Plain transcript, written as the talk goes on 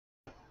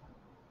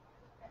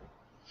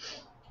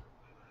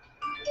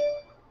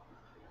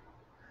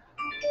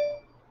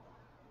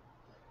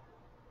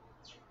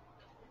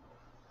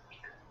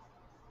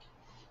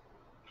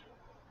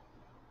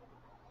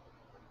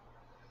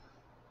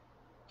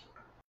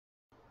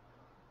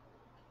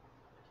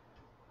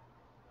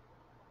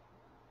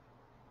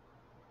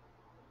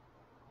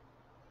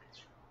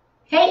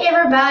Hey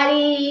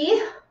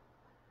everybody!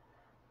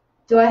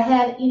 Do I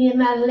have any of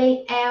my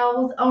late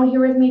owls on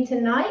here with me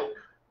tonight?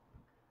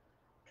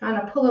 Trying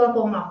to pull it up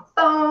on my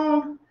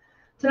phone.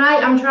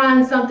 Tonight I'm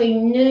trying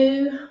something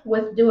new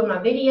with doing my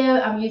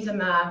video. I'm using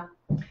my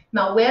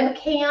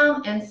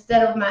webcam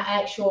instead of my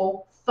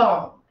actual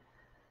phone.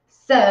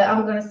 So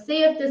I'm going to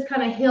see if this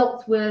kind of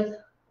helps with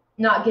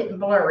not getting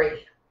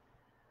blurry.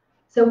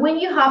 So when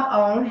you hop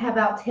on, how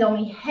about tell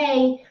me,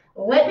 hey,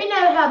 let me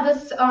know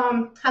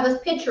how this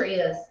picture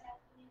is.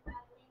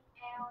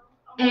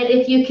 And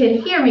if you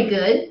can hear me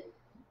good.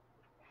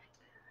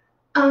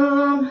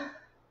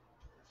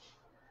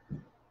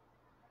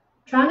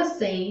 Trying to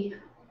see.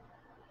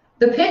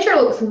 The picture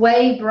looks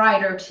way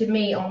brighter to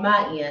me on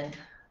my end.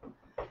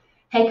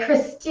 Hey,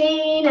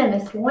 Christine and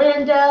Miss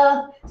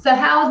Linda. So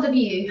how's the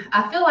view?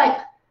 I feel like,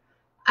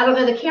 I don't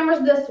know, the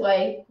camera's this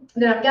way.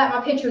 Then I've got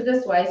my picture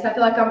this way. So I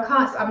feel like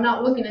I'm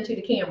not looking into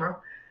the camera.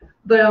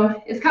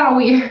 But it's kind of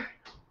weird.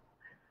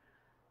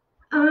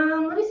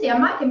 Let me see. I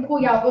might can pull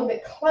y'all a little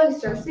bit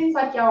closer. Seems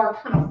like y'all are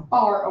kind of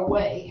far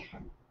away.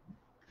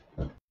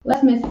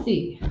 Let me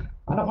see.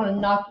 I don't want to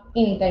knock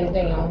anything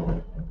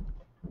down.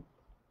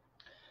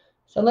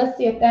 So let's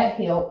see if that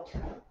helped.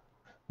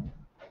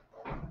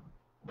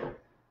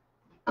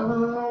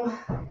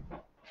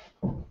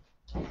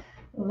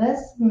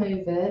 Let's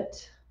move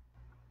it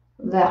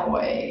that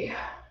way.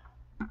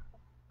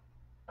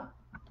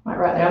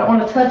 Right there. I don't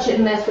want to touch it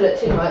and mess with it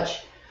too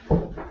much.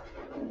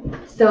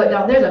 So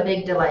there's a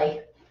big delay.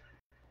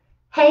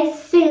 Hey,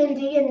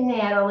 Cindy and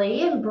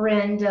Natalie and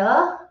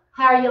Brenda.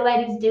 How are you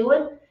ladies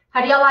doing?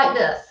 How do y'all like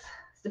this?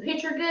 Is the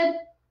picture good?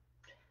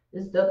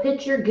 Is the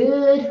picture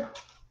good?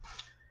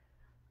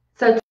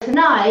 So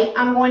tonight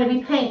I'm going to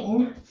be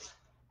painting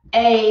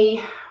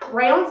a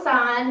round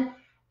sign,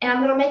 and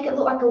I'm going to make it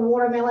look like a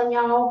watermelon,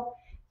 y'all.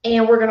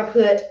 And we're going to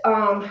put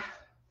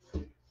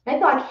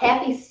maybe like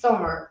Happy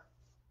Summer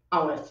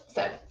on it.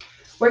 So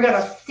we're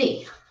going to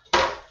see.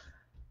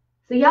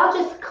 So y'all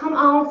just come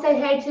on, say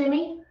hey to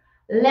me.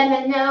 Let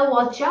me know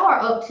what y'all are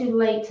up to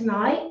late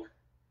tonight.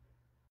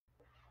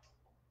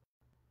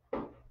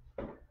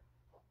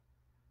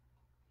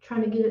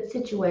 Trying to get it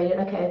situated.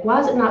 Okay,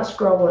 why is it not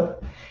scrolling?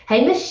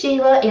 Hey, Miss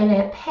Sheila and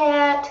Aunt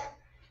Pat.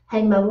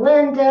 Hey,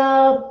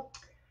 Melinda.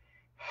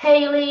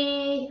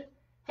 Haley.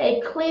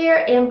 Hey,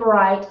 clear and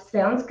bright.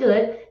 Sounds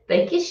good.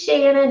 Thank you,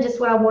 Shannon. Just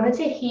what I wanted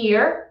to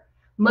hear.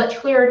 Much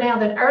clearer now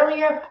than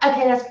earlier.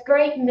 Okay, that's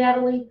great,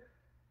 Natalie.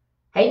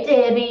 Hey,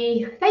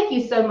 Debbie. Thank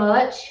you so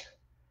much.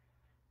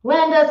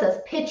 Linda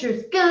says,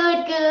 picture's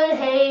good, good.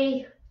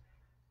 Hey.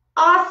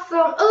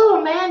 Awesome. Oh,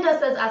 Amanda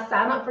says, I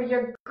sign up for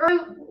your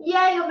group.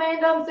 Yay,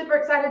 Amanda. I'm super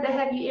excited to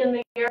have you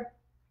in there.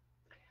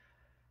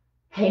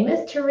 Hey,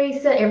 Miss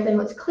Teresa. Everything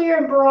looks clear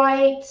and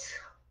bright.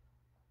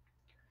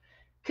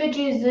 Could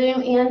you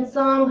zoom in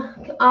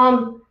some?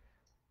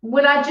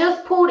 When I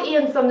just pulled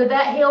in some, did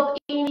that help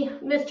any,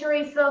 Miss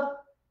Teresa?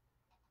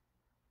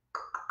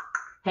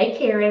 Hey,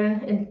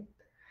 Karen. And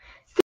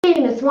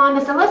see, Miss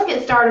Wanda. So let's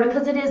get started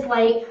because it is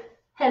late.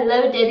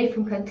 Hello, Debbie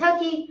from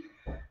Kentucky.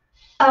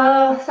 So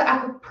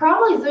I could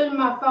probably zoom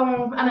my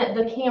phone,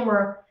 the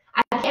camera.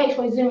 I can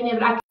actually zoom in,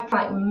 but I can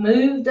like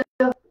move the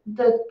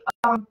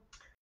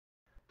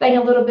thing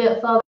a little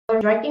bit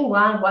further. Drinking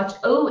wine, watch.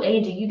 Oh,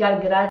 Angie, you got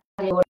a good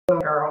idea,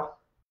 girl.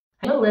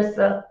 Hey,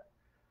 Melissa.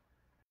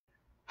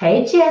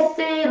 Hey,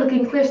 Jessie,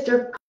 looking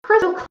crystal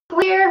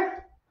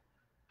clear.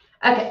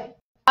 Okay,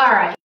 all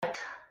right.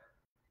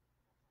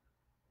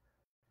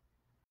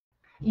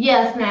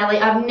 Yes, Natalie,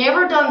 I've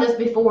never done this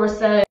before,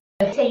 so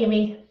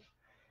Tammy.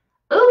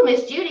 Oh,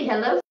 Miss Judy,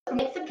 hello from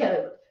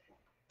Mexico.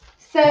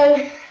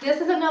 So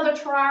this is another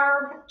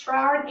try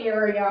and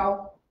error,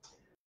 y'all.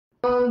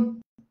 I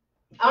don't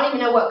even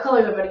know what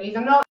colors I'm going to use.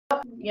 I'm not,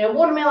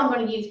 watermelon. I'm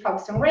going to use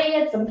probably some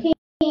red, some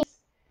pinks,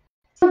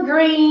 some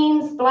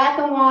greens, black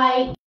and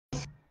white.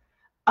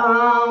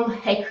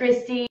 Hey,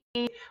 Christy,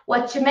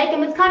 what you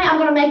making? It's kind of, I'm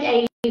going to make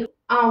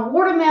a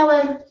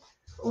watermelon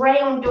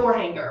round door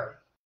hanger.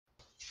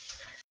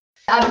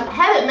 I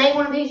haven't made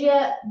one of these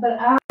yet, but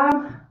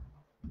I'm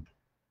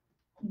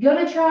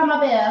going to try my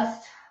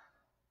best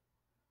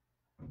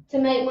to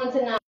make one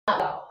tonight.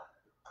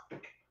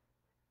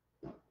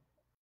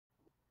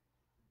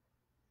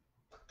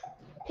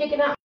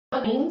 Picking up my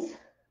beans.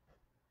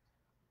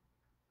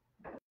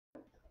 I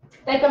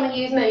think I'm going to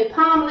use maybe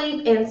palm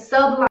leaf and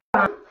sublime.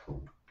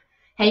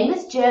 Hey,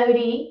 Miss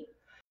Jody.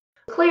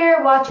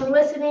 Clear, watching,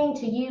 listening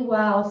to you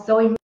while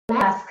sewing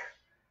mask.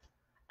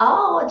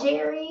 Oh,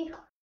 Jerry.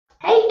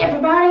 Hey,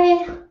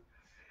 everybody.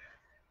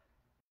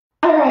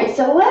 All right,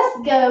 so let's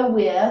go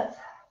with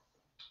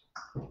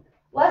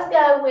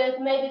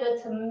maybe the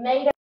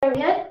tomato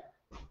red.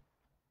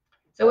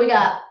 So we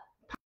got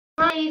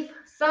palm leaf,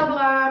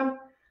 sublime,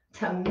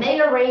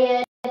 tomato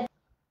red. I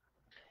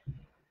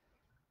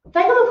think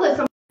I'm going to put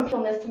some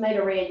on this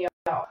tomato red,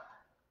 y'all.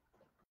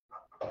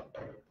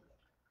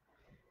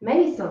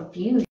 Maybe some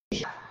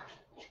fuchsia.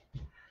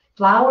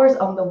 Flowers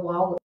on the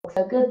wall look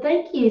so good.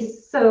 Thank you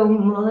so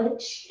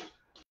much.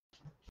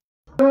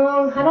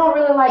 I don't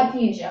really like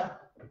fuchsia.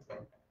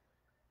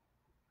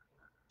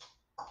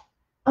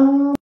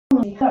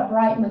 We got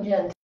bright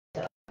magenta.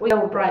 We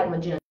go with bright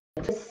magenta.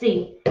 Let's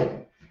see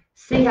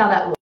how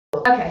that looks.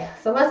 Okay,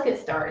 so let's get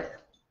started.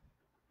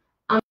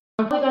 I'm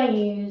going to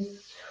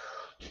use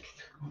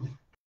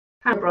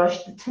kind of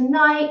brush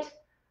tonight.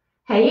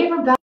 Hey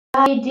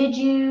everybody, did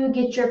you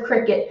get your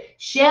Cricut?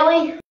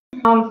 Shelly,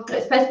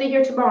 it's supposed to be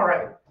here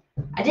tomorrow.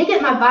 I did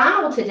get my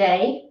vinyl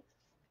today,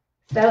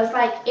 so it's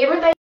like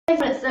everything's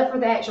except for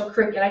the actual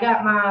Cricut. I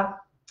got my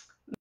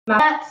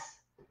mats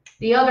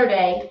the other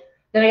day,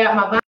 then I got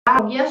my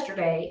vinyl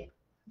yesterday,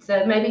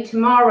 so maybe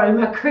tomorrow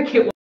my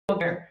Cricut will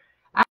be here.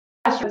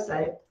 I should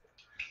say.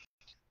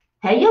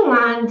 Hey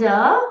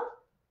Yolanda.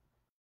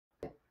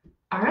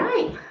 All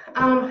right,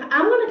 I'm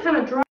going to kind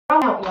of draw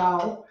out,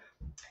 y'all,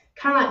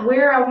 kind of like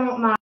where I want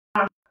my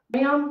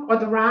rim or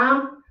the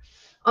rime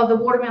of the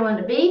watermelon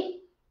to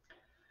be.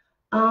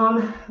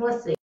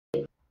 Let's see.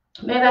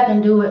 Maybe I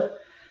can do it.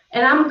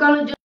 And I'm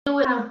going to do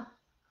it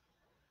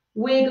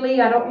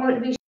wiggly. I don't want it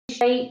to be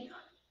straight.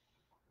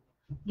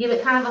 Give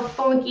it kind of a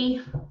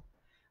funky,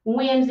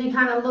 whimsy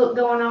kind of look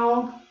going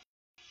on.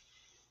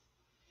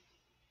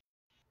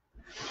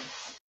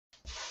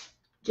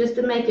 Just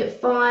to make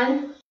it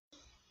fun.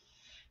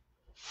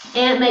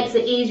 And it makes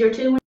it easier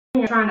too when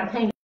you're trying to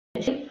paint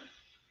it.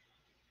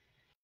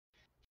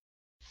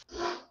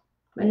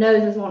 My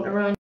nose is wanting to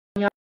run.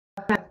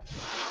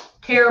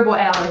 Terrible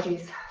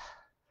allergies.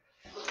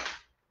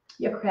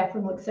 Your craft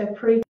room looks so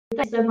pretty.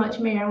 Thanks so much,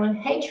 Marilyn.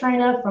 Hey,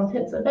 Trina from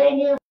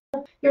Pennsylvania.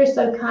 You're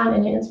so kind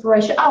and an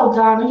inspiration. Oh,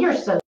 Donna, you're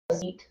so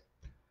sweet.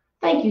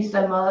 Thank you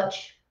so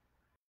much.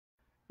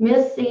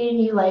 Miss seeing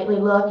you lately.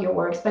 Love your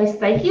workspace.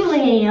 Thank you,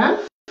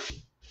 Leanne.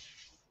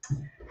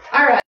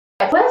 All right,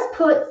 let's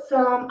put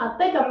some. I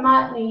think I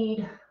might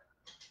need.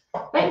 I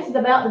think this is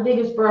about the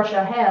biggest brush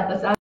I have.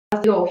 I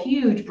have a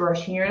huge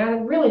brush here, and I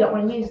really don't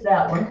want to use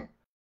that one.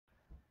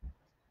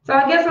 So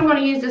I guess I'm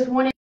going to use this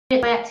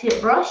 1-inch flat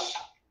tip brush,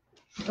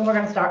 and we're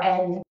going to start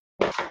adding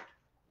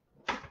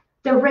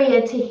the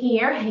red to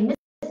here. Hey, Miss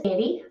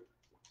Eddie.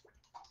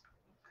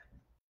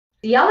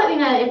 Y'all let me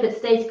know if it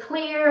stays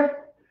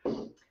clear.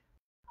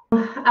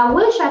 I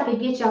wish I could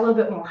get you a little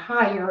bit more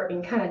higher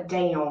and kind of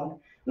down.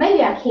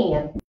 Maybe I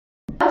can.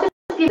 I'll just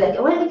give it.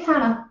 Let me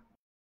kind of.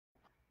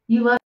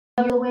 You love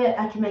your wet.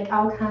 I can make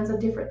all kinds of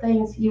different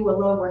things. You will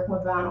love working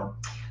with vinyl.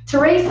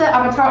 Teresa,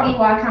 I'm going to talk to you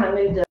while I kind of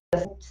move this.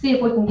 See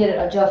if we can get it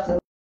adjusted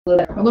a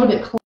little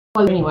bit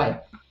close anyway.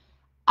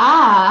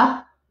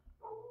 I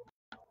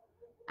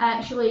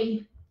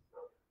actually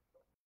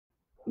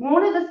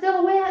wanted the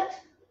silhouette.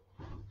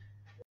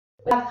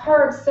 I've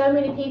heard so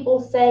many people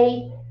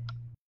say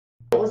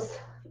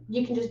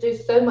you can just do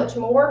so much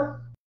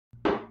more.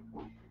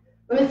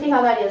 Let me see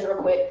how that is real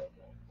quick.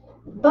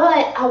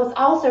 But I was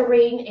also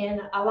reading,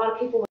 and a lot of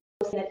people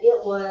were saying that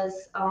it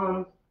was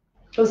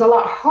a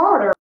lot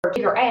harder to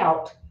figure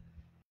out.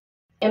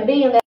 And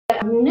being that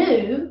I'm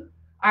new,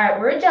 all right,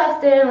 we're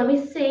adjusting. Let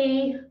me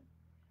see.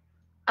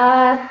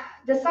 I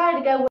decided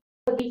to go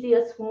with the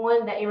easiest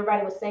one that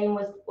everybody was saying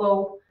was,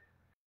 well,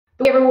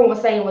 everyone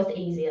was saying was the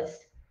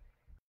easiest.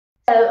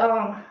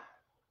 So,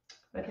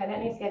 okay, that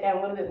needs to get down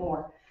a little bit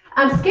more.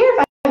 I'm scared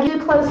if I get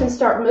too close and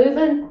start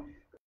moving,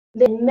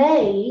 they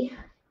may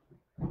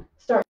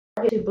start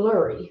getting too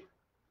blurry.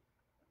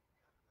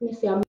 Let me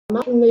see, I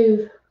might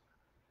move.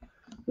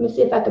 Let me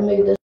see if I can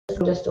move this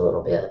just a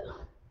little bit.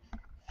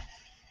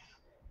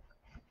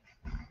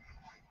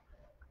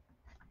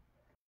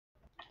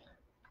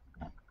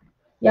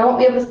 Y'all won't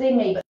be able to see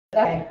me,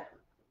 but okay.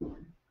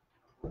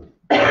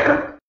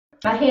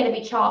 My head to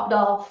be chopped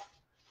off.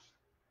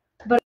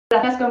 But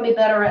that's going to be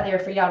better right there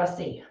for y'all to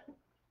see.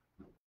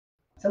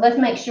 So let's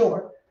make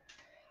sure.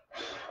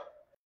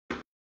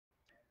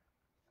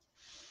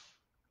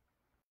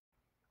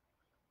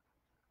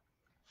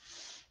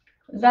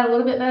 Is that a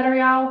little bit better,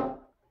 y'all?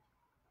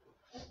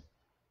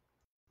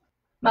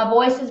 My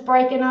voice is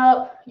breaking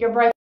up. You're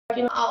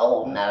breaking up.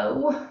 Oh,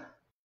 no.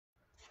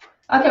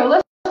 Okay, well,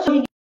 let's show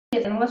you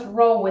this and let's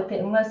roll with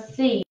it and let's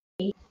see.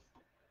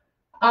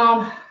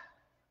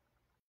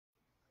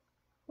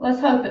 Let's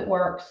hope it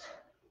works.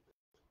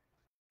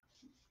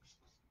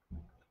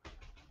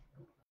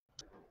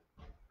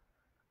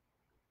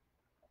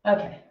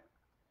 Okay.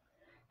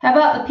 How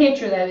about the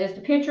picture, though? Is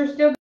the picture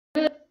still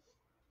good?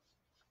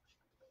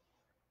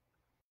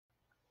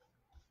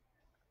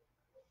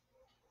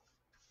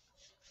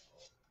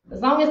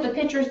 As long as the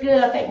picture's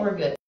good, I think we're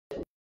good.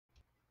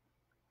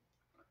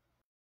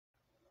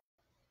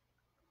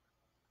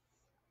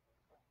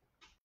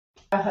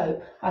 I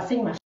hope. I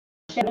see my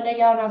shadow there,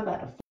 y'all, and I was about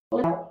to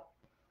flip out.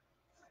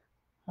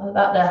 I was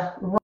about to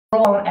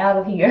roll on out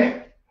of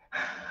here.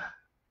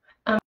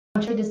 I'm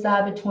trying to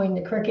decide between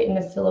the Cricut and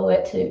the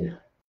silhouette, too.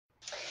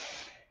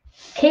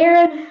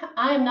 Karen,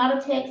 I am not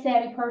a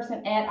tech-savvy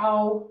person at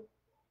all.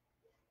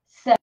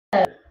 So,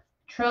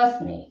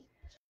 trust me.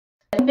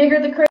 I can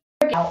figure the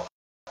Cricut out.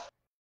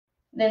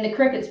 Then the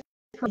Cricut's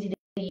pretty easy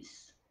to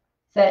use.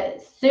 So,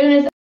 as soon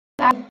as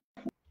I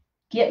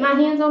get my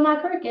hands on my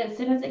Cricut, as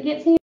soon as it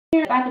gets here,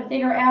 if I can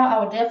figure it out,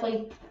 I will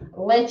definitely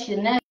let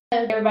you know,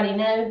 everybody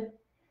know.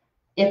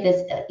 if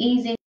it's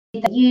easy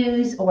to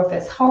use or if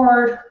it's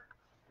hard.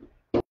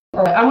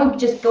 All right, I'm going to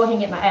just go ahead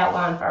and get my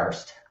outline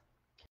first.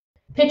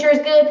 Picture is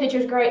good, picture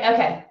is great.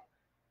 Okay.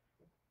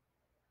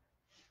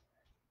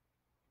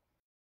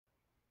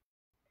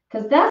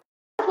 Because that's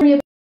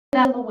really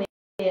about the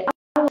wet.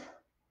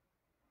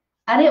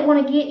 I didn't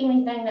want to get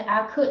anything that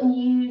I couldn't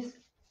use,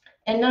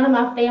 and none of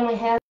my family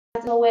has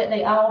Silhouette.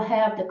 They all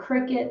have the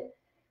Cricut,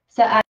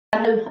 so I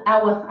knew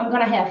I'm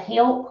going to have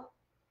help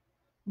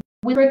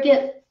with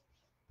Cricut.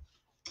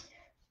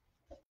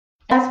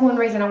 That's one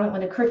reason I went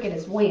with the Cricut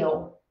as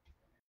well.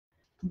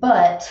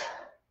 But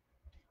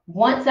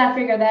once I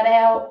figure that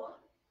out,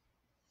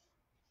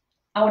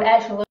 I would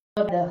actually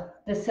love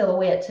the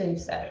Silhouette too.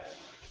 So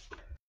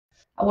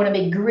I want to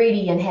be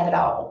greedy and have it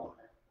all.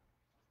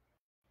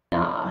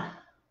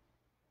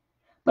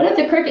 But if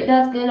the Cricut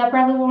does good, I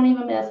probably won't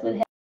even mess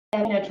with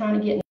trying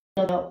to get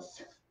nothing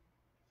else.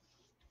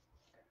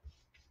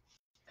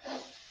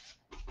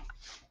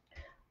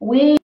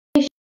 We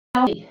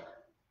shall see.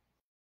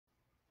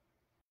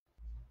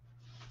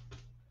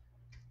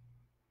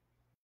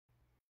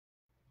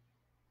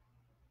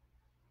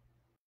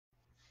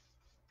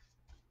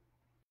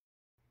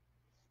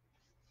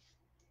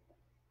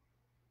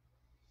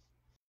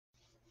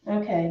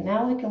 Okay,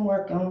 now we can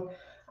work on,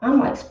 I'm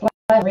like splashing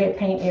red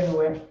paint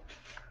everywhere.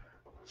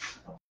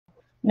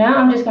 Now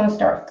I'm just going to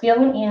start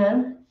filling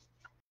in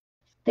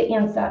the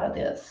inside of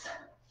this.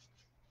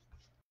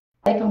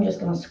 I think I'm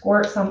just going to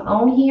squirt some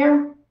on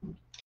here.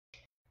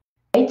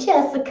 Hey,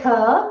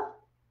 Jessica.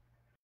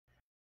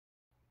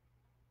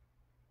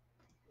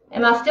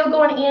 Am I still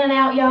going in and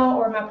out, y'all,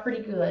 or am I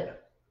pretty good?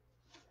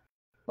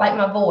 Like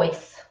my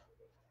voice.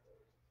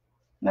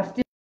 Am I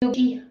still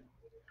gooey?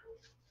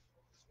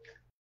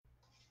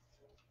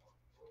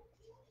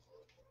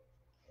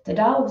 The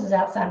dogs is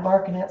outside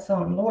barking at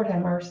something. Lord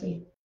have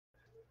mercy.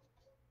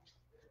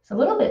 It's a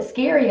little bit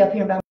scary up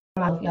here by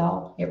myself,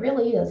 y'all. It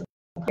really is.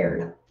 I'm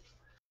scared.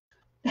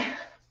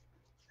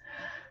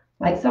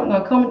 Like something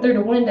will come through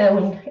the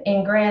window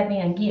and grab me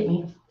and get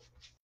me.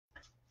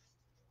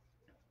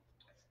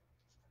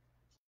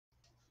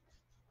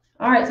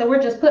 All right, so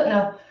we're just putting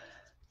a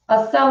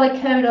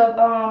solid coat of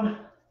on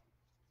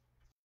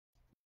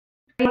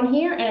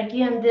here. And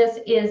again, this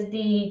is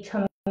the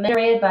Tomato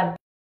Red by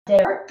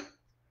Derek.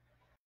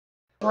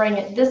 Bring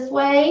it this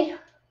way.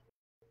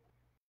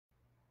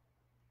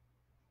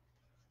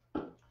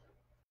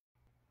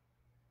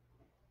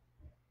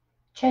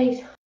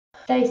 Chase,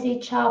 Stacy,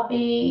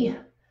 Choppy.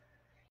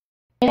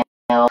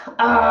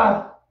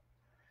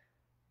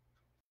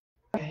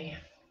 Okay.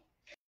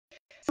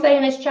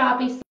 Saying it's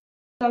choppy,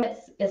 so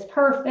it's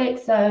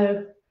perfect.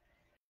 So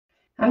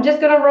I'm just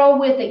gonna roll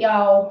with it,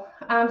 y'all.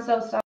 I'm so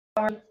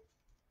sorry.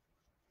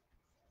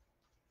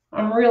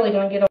 I'm really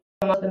gonna get on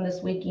my husband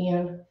this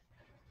weekend.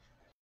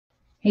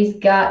 He's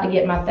got to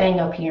get my thing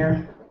up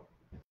here.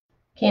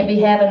 Can't be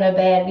having no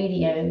bad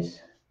videos.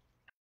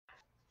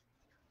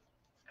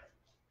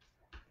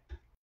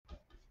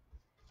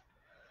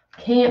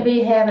 Can't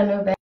be having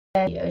no bad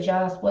videos,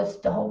 y'all. What's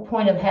the whole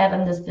point of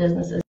having this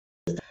business is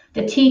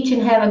to teach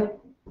and have a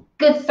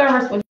good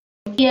service with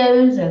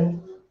videos,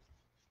 and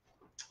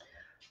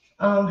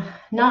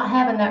not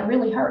having that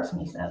really hurts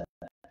me. So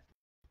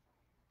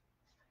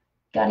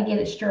got to get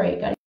it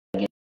straight. Got to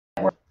get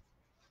it work.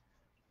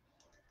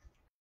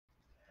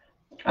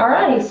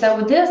 Alrighty, so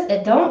with this,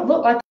 it don't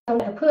look like I'm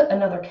going to put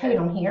another coat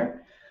on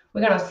here.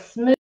 We're going to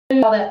smooth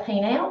all that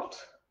paint out.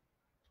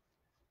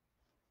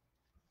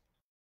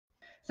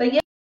 So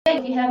yeah,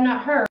 if you have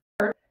not heard,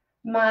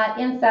 my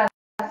inside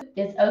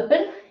is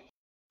open.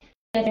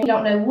 And if you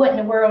don't know what in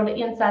the world the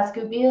Inside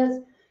Scoop is,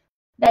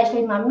 that's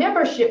actually my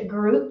membership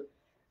group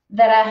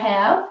that I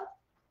have,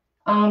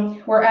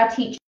 where I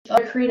teach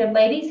other creative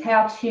ladies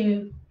how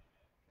to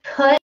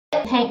cut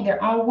and paint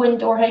their own wooden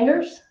door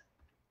hangers.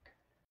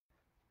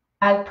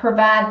 I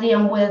provide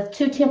them with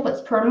 2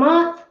 templates per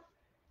month,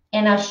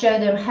 and I show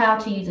them how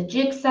to use a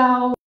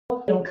jigsaw,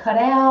 them cut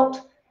out,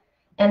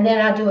 and then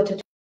I do a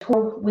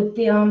tutorial with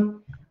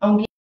them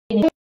on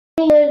getting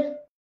it.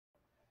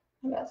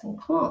 I got some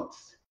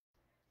clumps.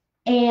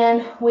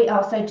 And we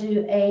also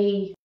do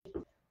a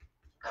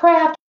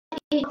craft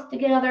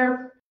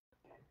together.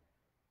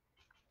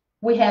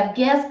 We have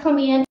guests come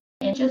in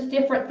and just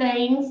different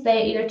things.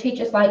 They either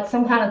teach us like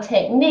some kind of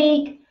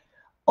technique,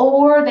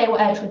 or they will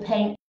actually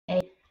paint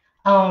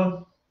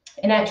an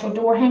actual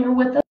door hanger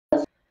with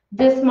us.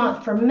 This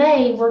month for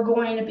May, we're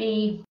going to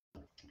be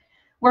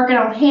working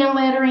on hand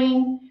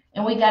lettering,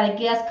 and we got a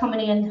guest coming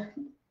in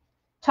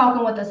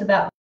talking with us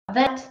about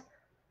that.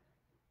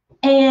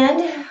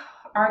 And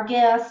our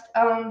guest,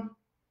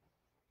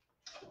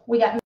 we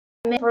got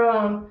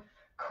from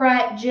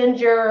Crack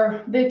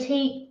Ginger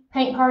Boutique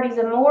Paint Parties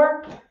and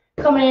More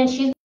coming in.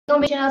 She's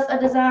going to be showing us a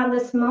design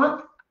this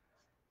month.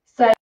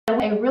 So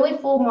a really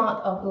full month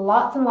of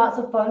lots and lots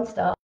of fun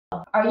stuff.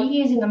 Are you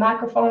using the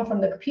microphone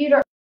from the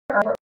computer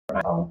or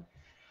my phone?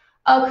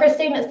 Oh,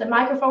 Christine, it's the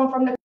microphone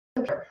from the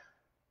computer.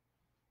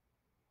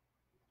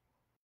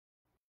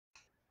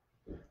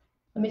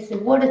 Let me see.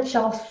 What did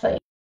y'all say?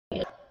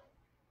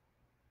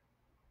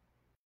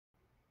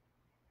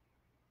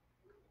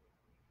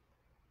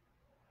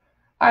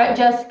 All right,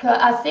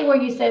 Jessica, I see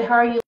where you said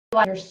hurry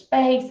like your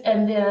space,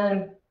 and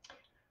then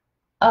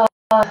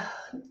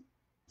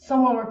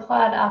someone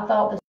replied, I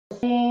thought the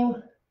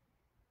same.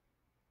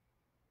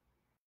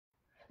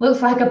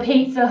 Looks like a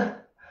pizza.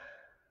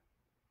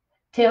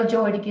 Tell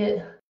Joy to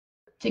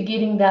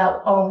getting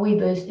that on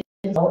WeBoost.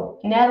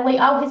 Natalie,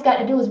 all he's got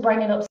to do is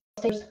bring it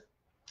upstairs.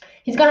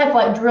 He's gonna have to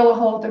like drill a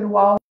hole through the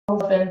wall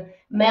and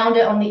mount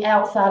it on the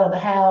outside of the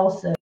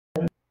house. And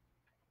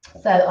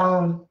so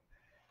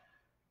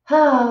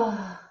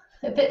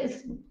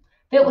if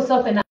it was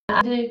something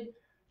I do,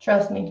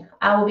 trust me,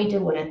 I will be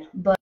doing it.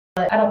 But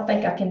I don't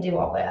think I can do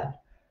all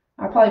that.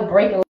 I'll probably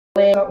break a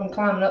leg and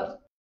climbing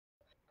up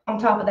on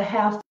top of the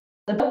house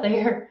up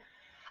there.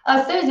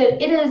 Susan,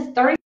 it is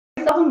 $30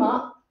 a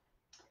month,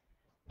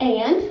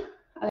 and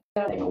I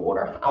got a thing of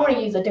water. I want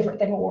to use a different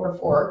thing of water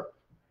for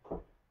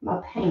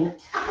my paint.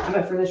 I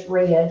mean for this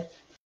red.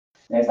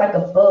 There's like a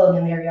bug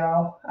in there,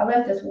 y'all. I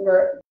left this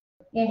water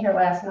in here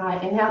last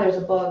night, and now there's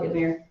a bug in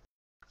there.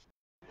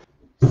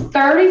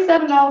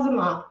 $37 a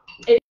month.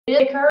 It is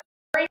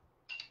recurring,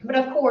 but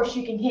of course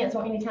you can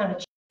cancel anytime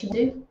that you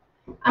do.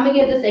 I'm gonna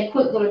give this a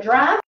quick little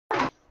dry.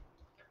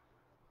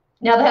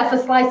 Now that's a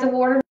slice of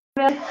water.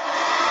 I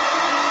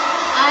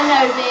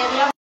know,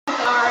 Debbie. I'm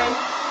sorry.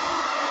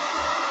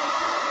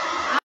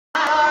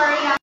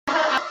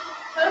 I'm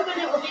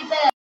hoping it will be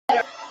better.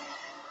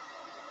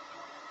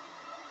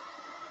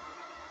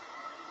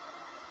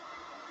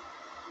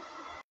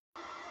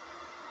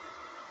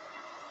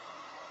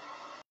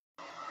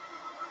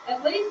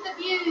 At least the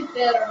view's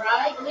better,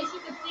 right? At least you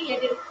can see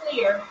it. It's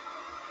clear.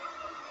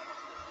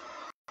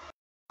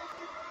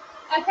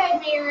 Okay,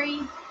 Mary.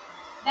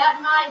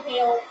 That might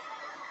help,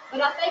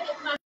 but I think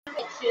it's my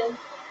connection.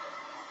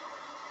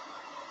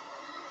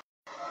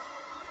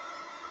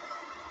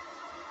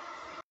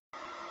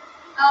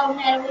 Oh,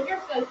 Natalie,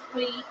 you're so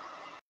sweet.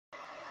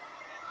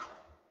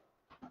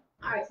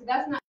 All right, so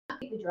that's not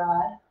completely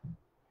dried,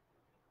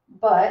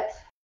 but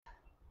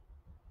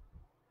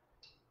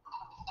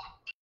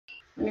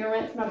let me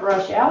rinse my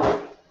brush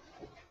out.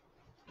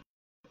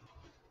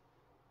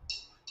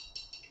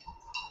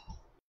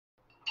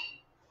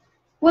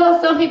 Well,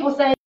 some people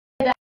say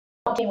that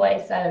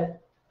anyway, so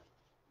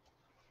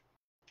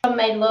some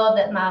may love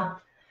that my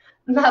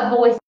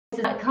voice is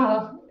not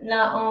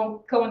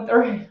coming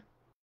through.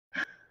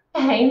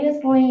 Hey,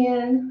 Miss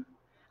Lynn.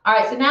 All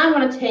right, so now I'm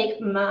going to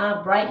take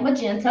my bright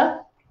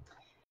magenta,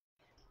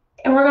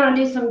 and we're going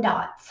to do some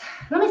dots.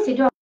 Let me see,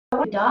 do I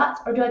want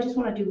dots, or do I just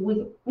want to do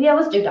wiggle? Yeah,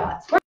 let's do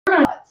dots. We're going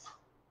to do dots.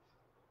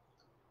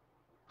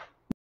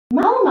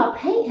 All of my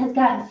paint has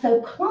gotten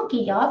so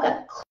clunky, y'all. I've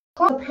got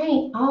clunky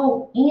paint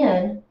all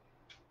in.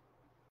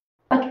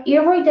 Like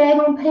every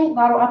daggone paint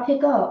bottle I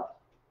pick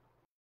up.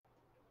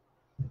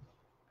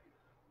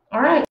 All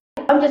right,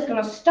 I'm just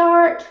going to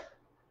start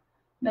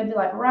maybe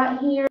like right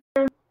here.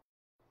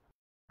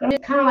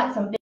 Kind of like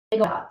some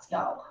big dots,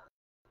 y'all.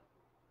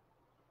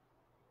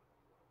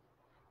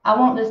 I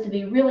want this to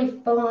be really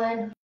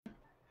fun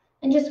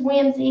and just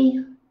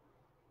whimsy.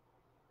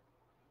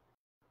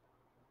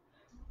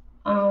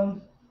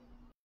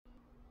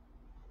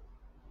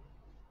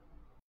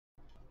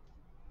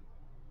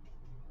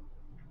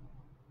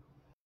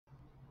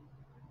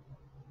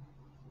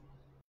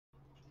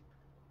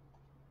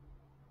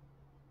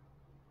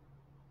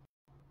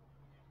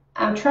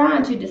 I'm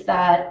trying to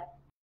decide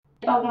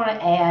if I want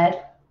to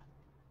add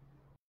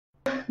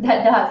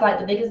that dot's like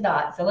the biggest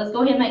dot. So let's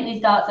go ahead and make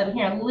these dots over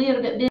here a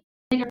little bit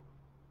bigger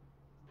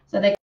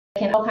so they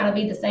can all kind of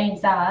be the same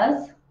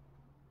size.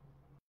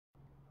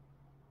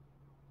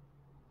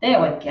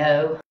 There we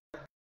go.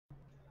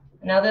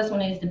 Now this one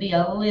needs to be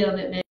a little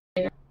bit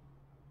bigger.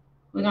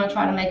 We're going to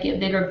try to make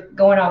it bigger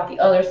going off the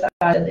other side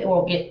so that it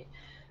won't get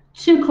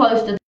too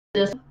close to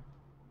this.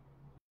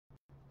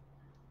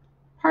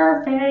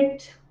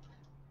 Perfect.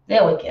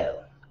 There we go.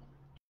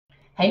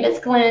 Hey, Miss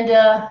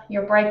Glenda,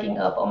 you're breaking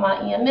up on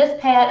my end. Miss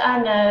Pat,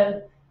 I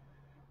know.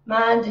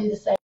 Mine do the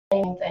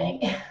same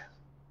thing.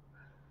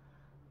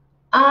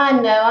 I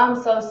know.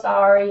 I'm so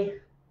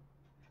sorry.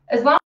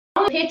 As long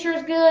as the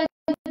picture's good,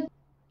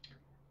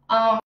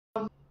 I'm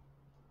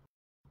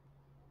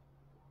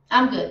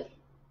good.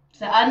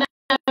 So I know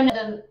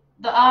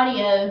the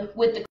audio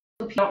with the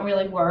computer don't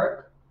really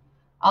work.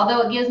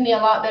 Although it gives me a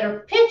lot better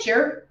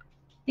picture,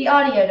 the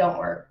audio don't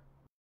work.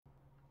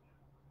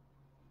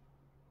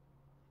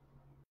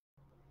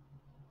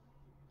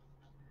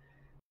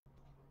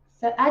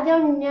 So I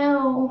don't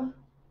know.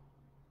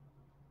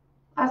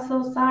 I'm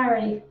so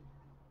sorry.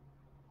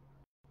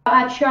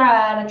 I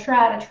tried.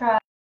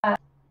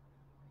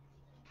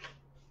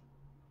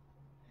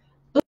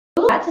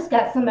 Ooh, I just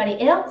got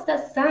somebody else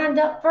that signed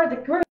up for the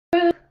group.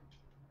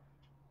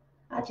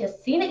 I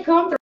just seen it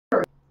come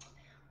through.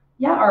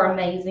 Y'all are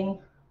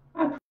amazing.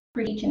 I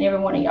appreciate each and every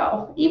one of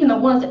y'all. Even the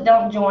ones that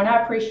don't join,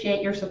 I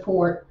appreciate your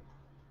support.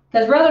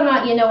 Because whether or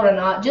not you know it or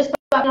not, just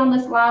by being on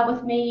this live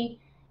with me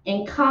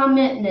and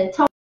commenting and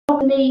talking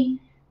to me,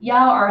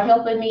 y'all are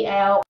helping me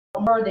out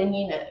more than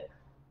you know.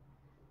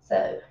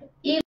 So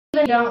even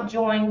if you don't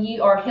join,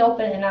 you are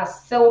helping, and I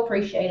so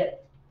appreciate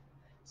it.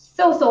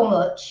 so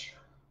much.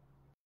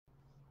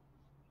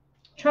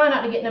 Try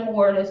not to get no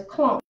more of those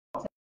clumps.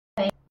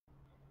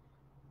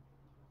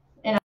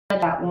 And I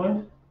got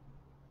one.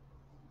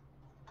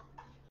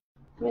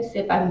 Let me see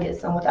if I can get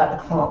some without the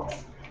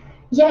clumps.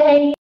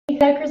 Yay!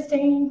 Hey,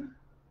 Christine.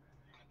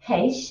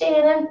 Hey,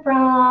 Shannon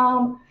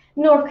from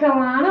North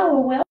Carolina.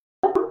 Well,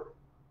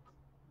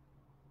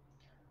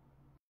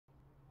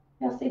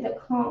 y'all see the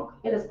clump?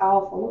 It is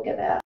awful. Look at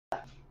that.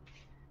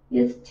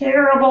 It's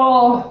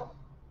terrible.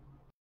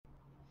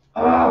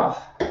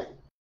 Oh,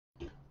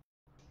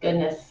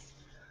 goodness.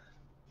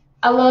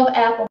 I love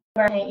apple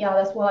paint, y'all.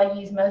 That's what I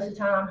use most of the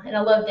time. And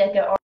I love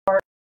deco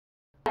art.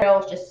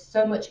 It's just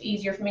so much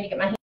easier for me to get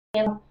my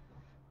hand on.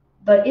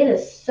 But it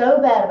is so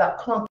bad about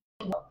clumping.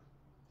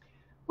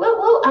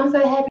 Woo, I'm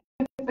so happy.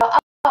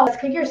 Oh,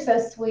 you're so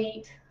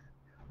sweet.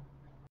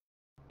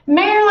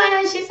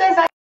 Marilyn, she says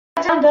I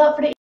jumped up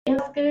for the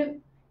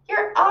scoop.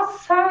 You're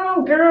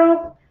awesome,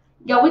 girl.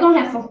 Yo, we're going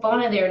to have some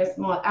fun in there this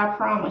month. I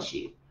promise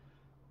you.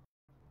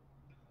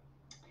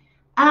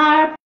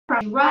 I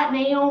promise you. Right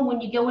now, when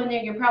you go in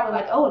there, you're probably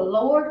like, oh,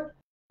 Lord.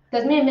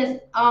 Because me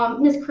and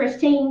Miss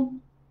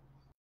Christine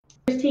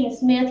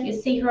Smith, you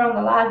see her on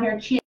the live here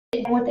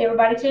chatting with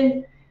everybody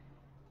too.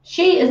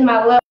 She is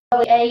my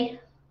lovely A.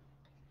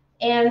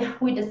 And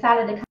we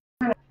decided to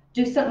kind of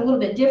do something a little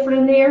bit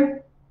different in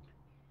there.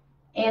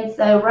 And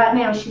so right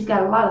now she's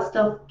got a lot of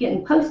stuff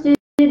getting posted,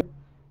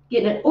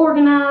 getting it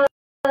organized.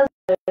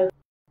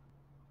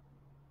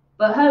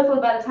 But hopefully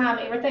by the time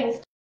everything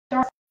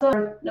starts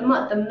for the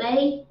month of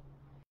May,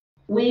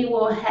 we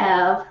will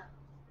have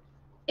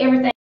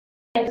everything.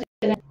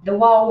 The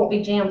wall won't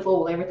be jammed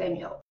full with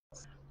everything else.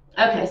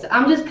 Okay, so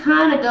I'm just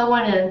kind of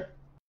going and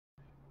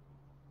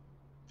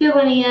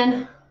filling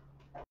in.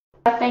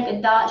 I think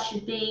a dot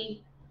should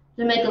be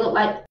to make it look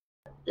like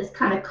it's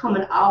kind of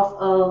coming off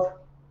of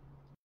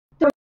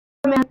the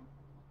ornament.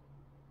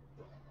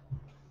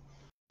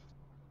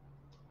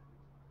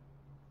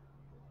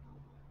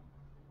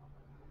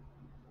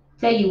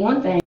 Tell you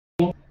one thing,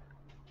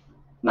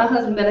 my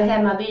husband better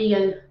have my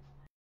video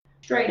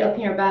straight up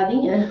here by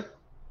then,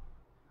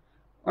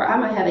 or I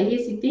might have a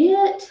hissy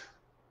fit.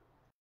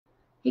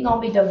 He gonna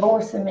be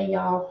divorcing me,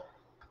 y'all.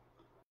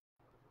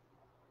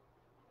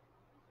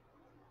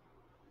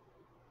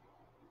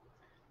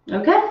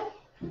 Okay.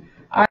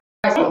 All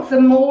right. So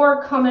some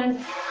more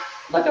coming,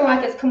 looking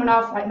like it's coming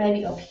off like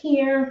maybe up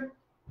here.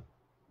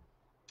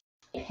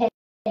 Hey,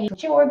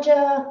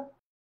 Georgia.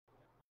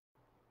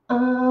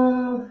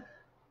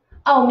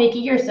 Oh, Mickey,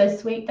 you're so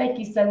sweet. Thank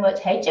you so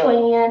much. Hey,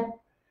 Joanne.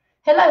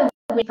 Hello,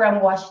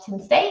 from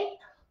Washington State.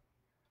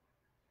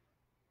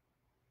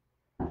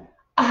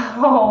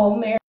 Oh,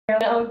 Marilyn.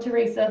 Oh,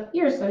 Teresa,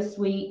 you're so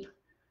sweet.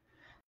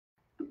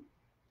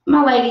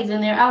 My ladies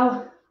in there,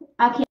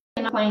 I can't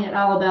complain at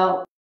all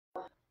about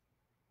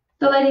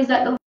the ladies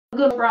that the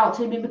good brought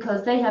to me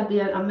because they have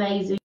been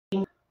amazing.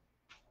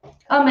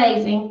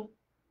 Amazing.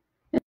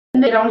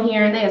 And they get on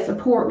here and they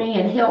support me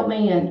and help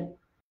me, and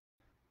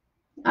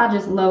I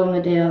just love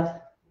them to death.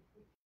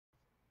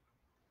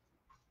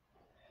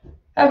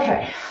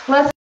 Okay,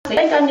 let's see. I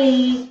think I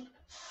need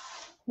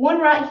one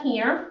right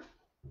here.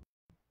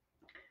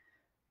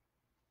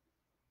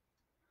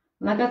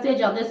 Like I said,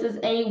 y'all, this is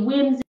a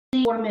Whimsy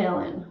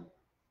watermelon.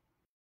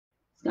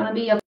 It's going to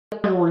be a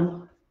fun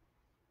one.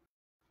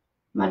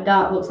 My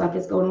dot looks like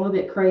it's going a little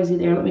bit crazy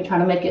there. Let me try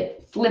to make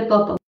it flip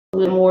up a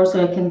little more so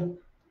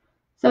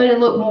it'll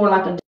look more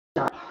like a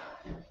dot.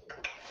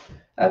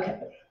 Okay.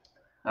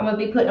 I'm going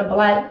to be putting a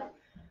black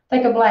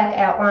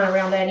outline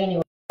around that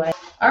anyway.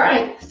 All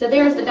right, so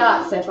there's the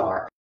dot so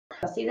far.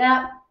 See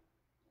that?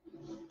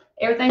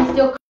 Everything's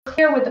still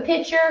clear with the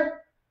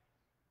picture.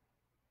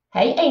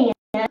 Hey, Ann.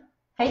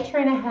 Hey,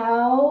 Trina,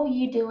 how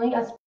you doing?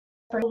 I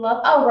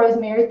love. Oh,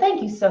 Rosemary,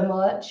 thank you so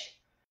much.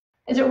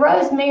 Is it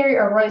Rosemary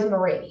or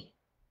Rosemary?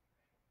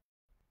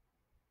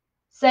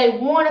 Say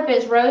one if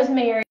it's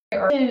Rosemary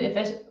or two if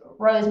it's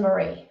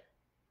Rosemary.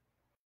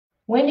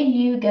 When do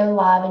you go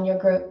live in your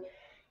group?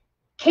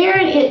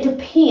 Karen, it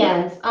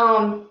depends.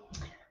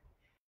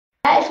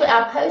 Actually,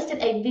 I posted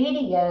a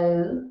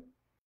video.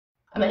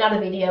 I mean, not a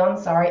video,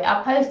 I'm sorry.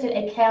 I posted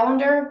a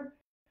calendar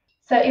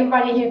so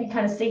everybody here can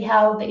kind of see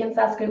how the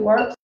Inside Scoop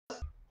works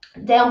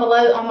down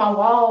below on my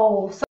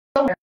wall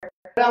somewhere.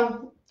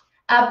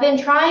 I've been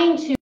trying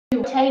to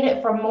rotate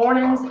it for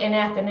mornings and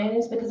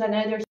afternoons because I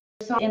know there's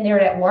something in there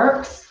that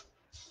works.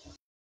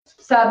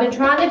 So I've been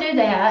trying to do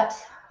that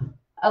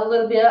a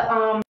little bit.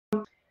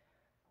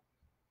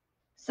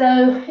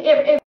 So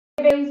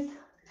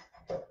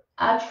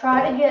I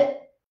try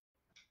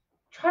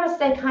to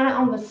stay kind of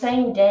on the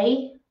same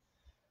day.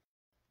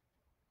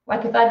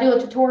 Like if I do a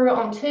tutorial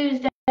on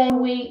Tuesday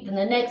week, then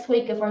the next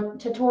week if our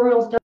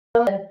tutorial's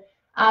done,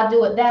 I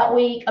do it that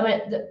week. I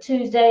mean the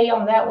Tuesday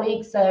on that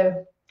week.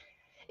 So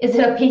is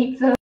it a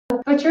pizza?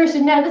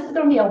 Patricia, no, this is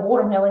gonna be a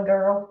watermelon,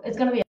 girl. It's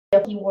gonna be a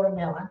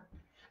watermelon.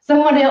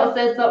 Someone else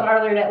said something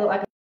earlier that looked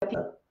like a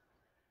pizza.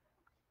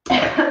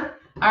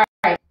 All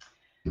right.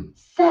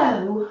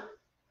 So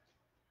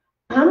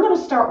I'm gonna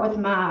start with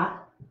my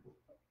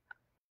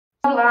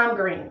lime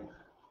green.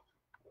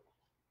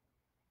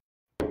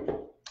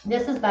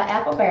 This is by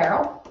Apple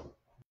Barrel.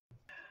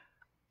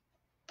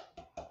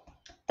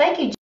 Thank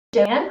you,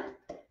 Jan.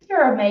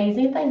 You're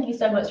amazing. Thank you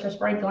so much for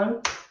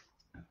sprinkling.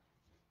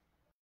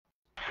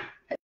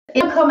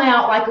 It'll come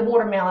out like a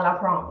watermelon, I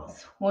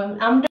promise.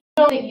 When I'm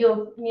doing it,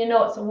 you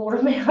know it's a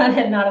watermelon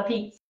and not a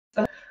pizza.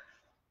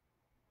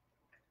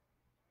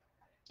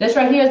 This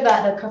right here is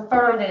about to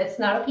confirm that it's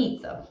not a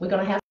pizza. We're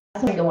going to have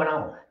something going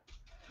on.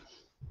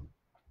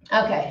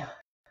 Okay.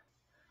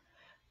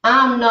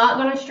 I'm not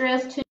going to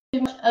stress too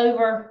much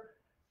over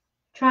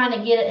trying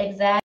to get it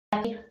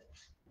exactly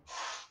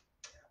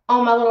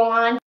on my little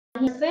line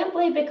here,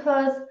 simply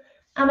because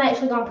I'm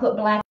actually going to put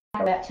black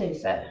on that too.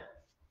 So,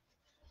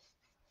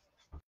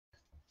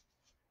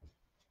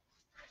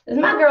 is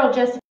my girl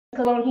Jessica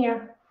on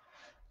here?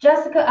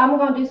 Jessica, I'm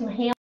going to do some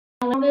hand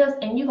on this,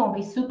 and you're going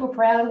to be super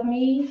proud of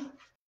me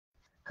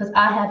because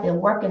I have been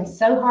working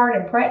so hard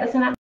and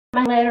practicing my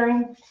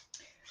lettering,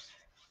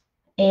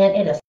 and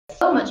it is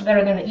so much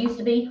better than it used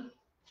to be.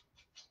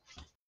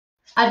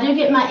 I do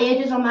get my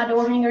edges on my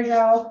door hangers,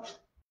 y'all,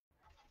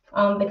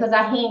 because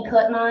I hand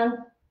cut mine.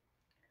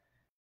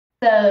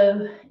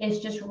 So it's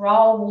just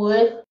raw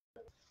wood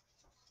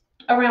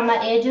around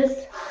my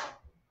edges.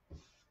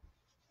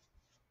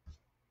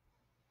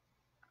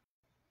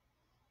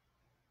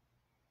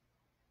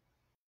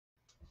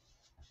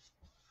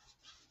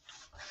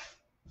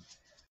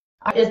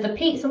 Is the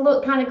pizza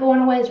look kind of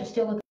going away? Is it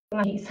still looking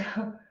like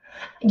pizza?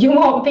 You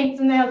want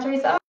pizza now,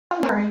 Teresa?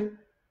 I'm hungry.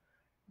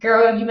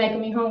 Girl, you making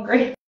me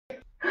hungry.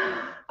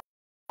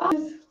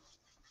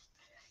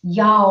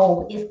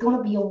 Y'all, it's going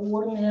to be a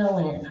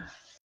watermelon.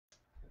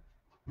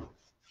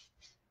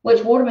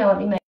 Which watermelon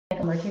do you make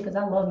hungry too? Because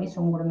I love me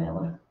some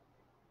watermelon.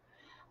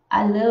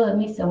 I love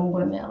me some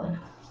watermelon.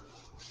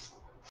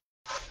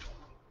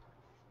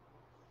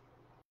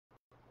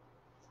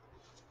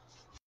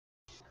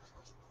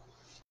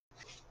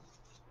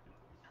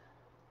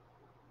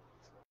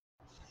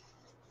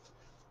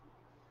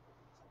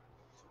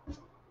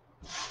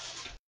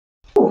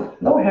 Ooh,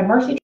 Lord have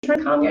mercy,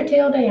 calm your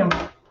tail down.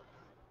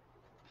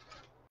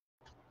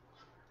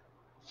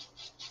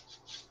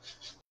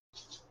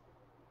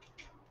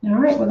 All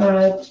right, we're going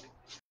to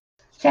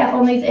tap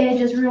on these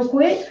edges real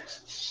quick.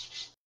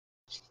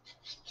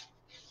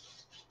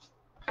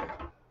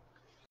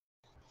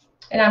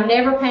 And I've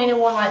never painted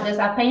one like this.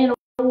 I painted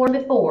one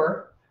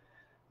before,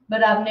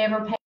 but I've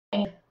never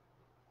painted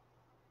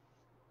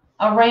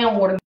a round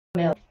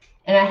watermelon.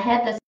 And I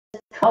had this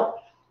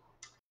cup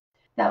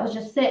that was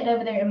just sitting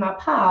over there in my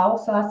pile.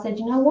 So I said,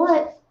 you know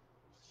what?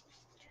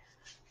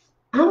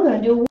 I'm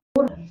going to do a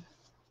watermelon.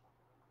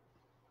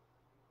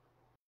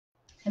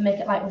 And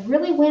make it like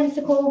really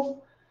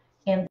whimsical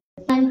and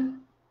fun.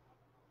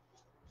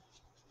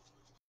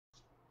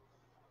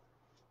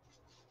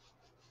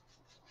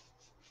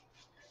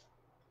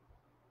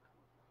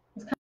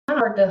 It's kind of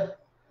hard to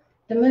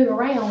move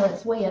around when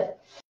it's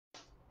wet.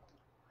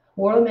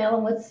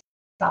 Watermelon with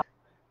salt.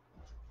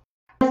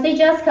 See,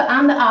 Jessica,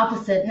 I'm the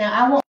opposite. Now,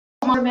 I want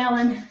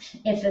watermelon.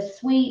 If it's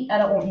sweet, I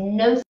don't want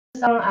no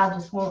salt. I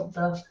just want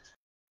the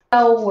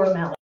whole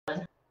watermelon.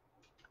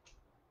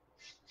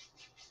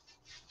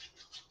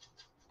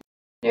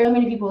 There are so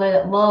many people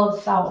that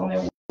love salt on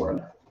their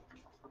watermelon.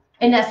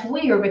 And that's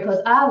weird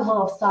because I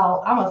love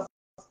salt. I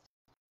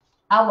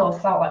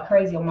love salt like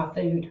crazy on my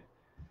food.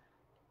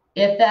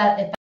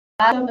 If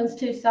something's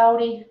too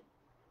salty,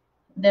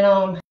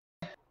 then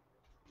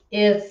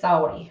it's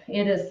salty.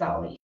 It is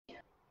salty.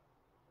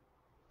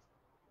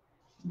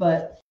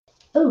 But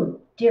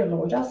oh dear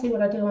Lord, y'all see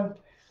what I'm doing?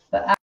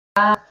 But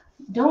I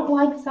don't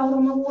like salt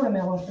on my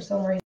watermelon for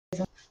some reason.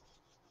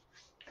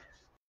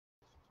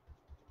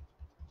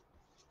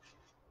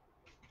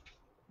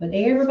 But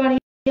everybody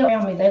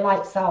around me, they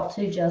like salt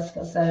too,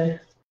 Jessica. So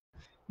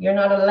you're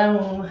not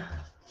alone.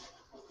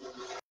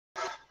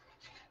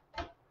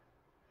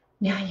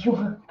 Yeah, you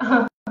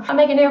are. I'm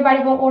making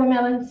everybody want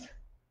watermelons.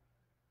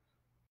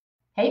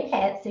 Hey,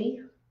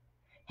 Patsy.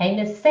 Hey,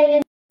 Miss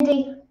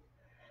Sandy.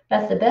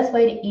 That's the best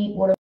way to eat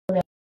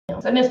watermelon.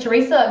 So Miss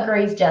Teresa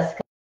agrees,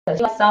 Jessica.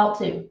 She likes salt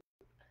too.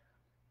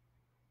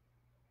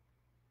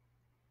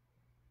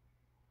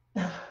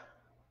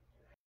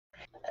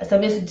 So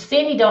Miss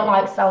Cindy don't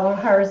like salt on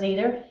hers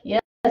either.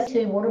 Yes,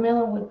 too.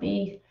 Watermelon would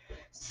be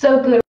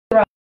so good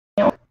right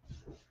now.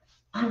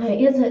 I know,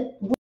 isn't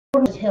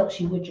watermelon helps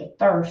you with your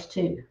thirst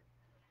too.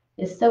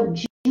 It's so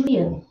juicy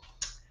and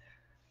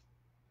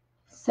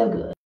so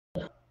good.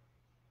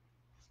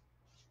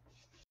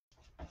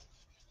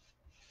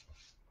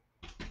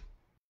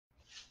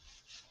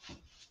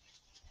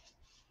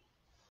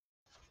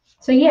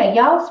 So yeah,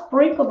 y'all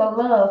sprinkle the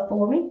love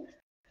for me.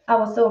 I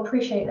would so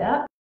appreciate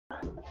that.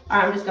 All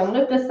right, I'm just gonna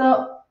lift this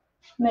up,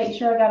 make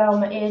sure I got all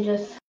my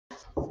edges.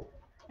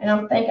 And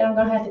I'm thinking I'm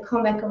gonna have to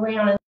come back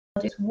around and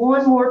just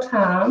one more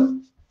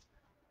time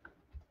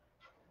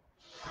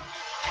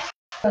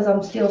because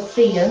I'm still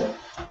seeing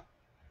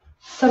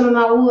some of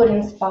my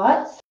wooden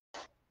spots.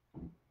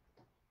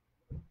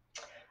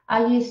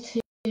 I used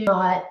to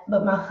not,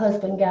 but my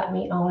husband got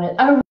me on it.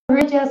 Oh,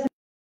 Jessica.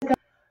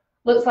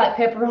 Looks like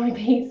pepperoni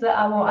pizza.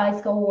 I want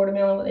ice cold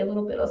watermelon with a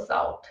little bit of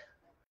salt.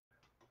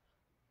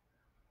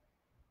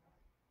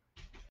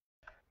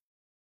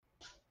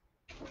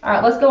 All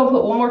right, let's go and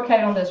put one more coat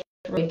on this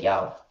with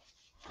y'all.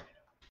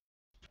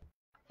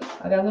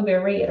 I got a little bit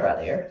of red right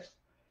there.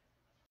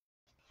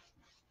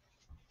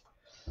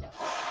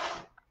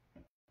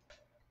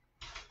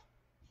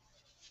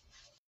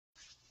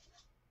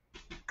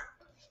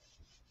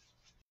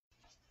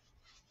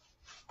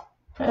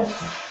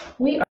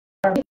 We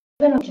are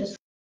gonna just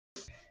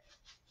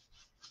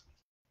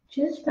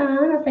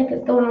fine. I think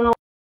it's going along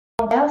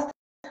fast.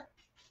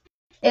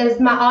 Is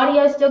my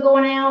audio still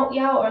going out,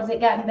 y'all, or has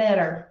it gotten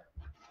better?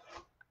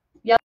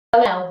 Y'all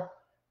know.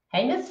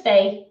 Hey, Miss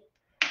Faye.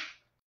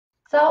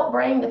 Salt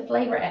bring the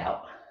flavor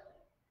out.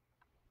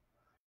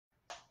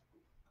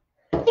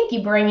 Thank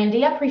you,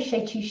 Brandy. I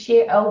appreciate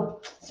you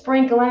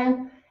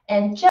sprinkling.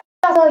 And just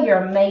you're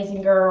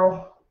amazing,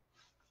 girl.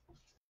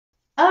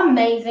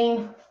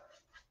 Amazing.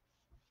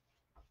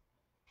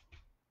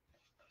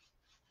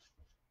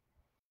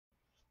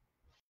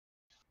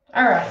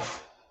 All right.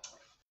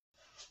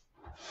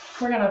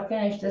 We're going to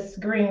finish this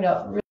green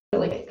up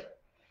really quick.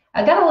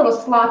 I got a little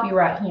sloppy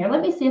right here.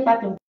 Let me see if I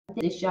can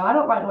fit this, y'all. I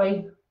don't like the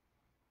way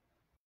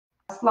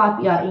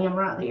sloppy I am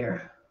right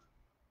there.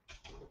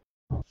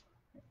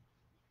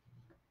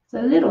 It's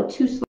a little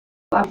too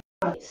sloppy.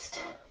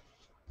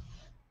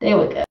 There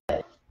we go.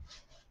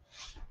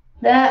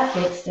 That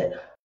fixed it.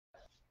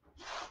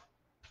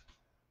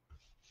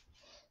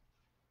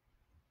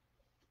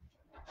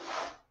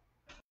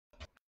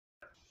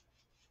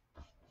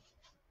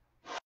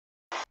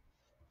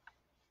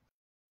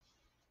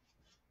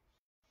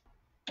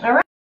 All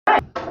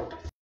right.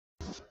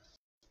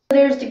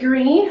 There's the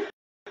green.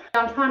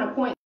 I'm trying to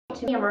point to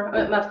the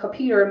camera. My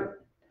computer,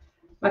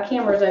 my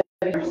camera's over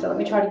here, so let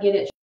me try to get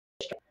it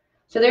straight.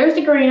 So there's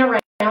the green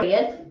around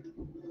it.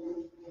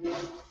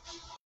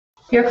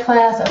 Your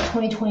class of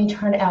 2020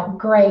 turned out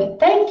great.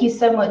 Thank you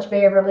so much,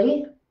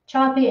 Beverly.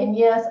 Choppy and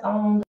yes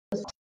on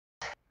the.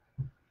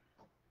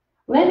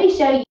 Let me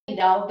show you,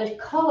 though. The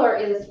color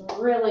is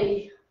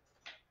really,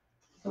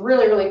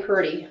 really, really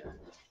pretty.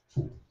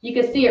 You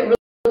can see it really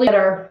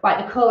better,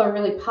 like the color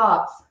really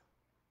pops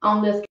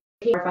on this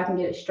camera if I can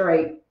get it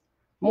straight.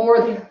 More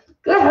than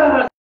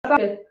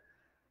good.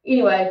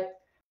 Anyway,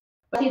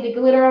 see the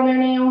glitter on there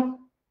now?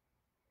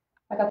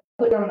 Like I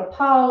put it on the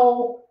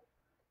pole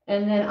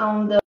and then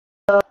on the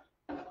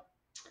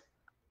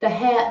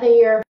hat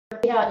there,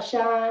 see how it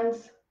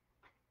shines?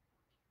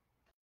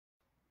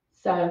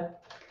 So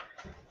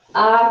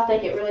I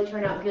think it really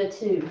turned out good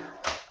too.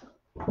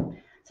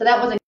 So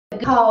that was a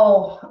good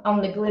call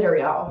on the glitter,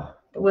 y'all.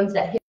 The ones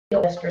that hit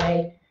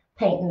yesterday,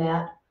 painting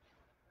that.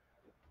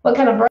 What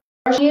kind of brush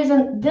are you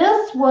using?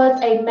 This was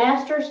a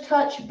Master's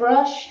Touch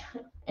brush,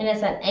 and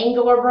it's an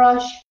angular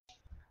brush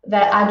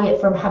that I get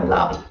from Hobby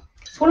Lobby.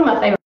 It's one of my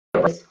favorite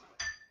brushes.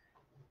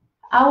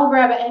 I will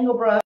grab an angle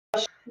brush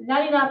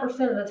 99%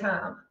 of the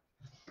time.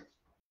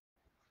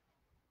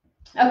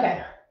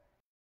 Okay.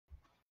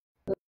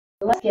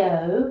 Let's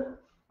go.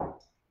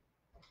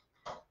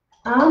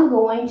 I'm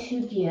going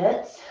to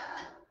get,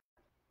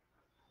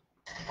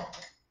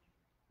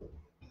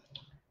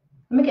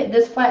 let me get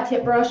this flat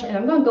tip brush, and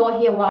I'm going to go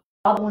ahead while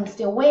the one's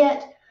still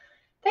wet.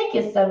 Thank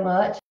you so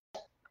much.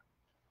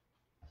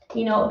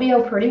 You know, it'll be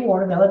a pretty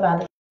watermelon by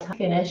the time I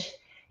finish,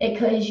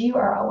 because you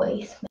are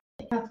always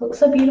making it look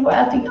so beautiful.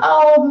 I think,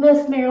 oh,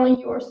 Miss Marilyn,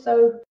 you are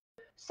so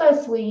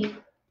sweet.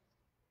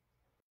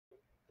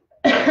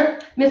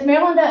 Miss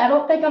Marilyn, I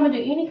don't think I'm going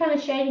to do any kind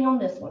of shading on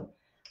this one.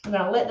 I'm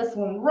going to let this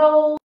one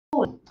roll.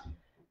 But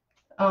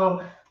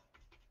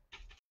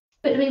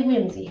to be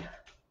whimsy.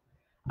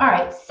 All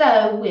right,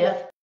 so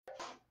with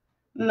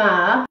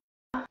my,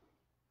 I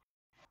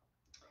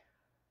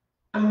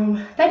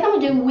think I'm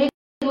going to do wiggly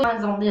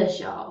lines on this,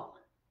 y'all.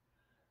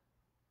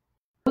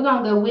 We're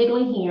going to go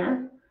wiggly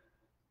here.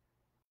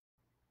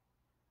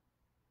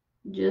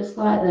 Just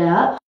like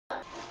that.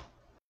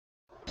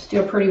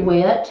 Still pretty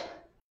wet,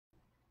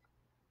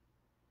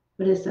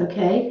 but it's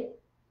okay.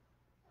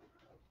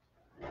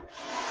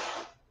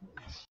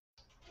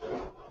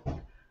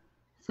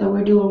 So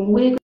we're doing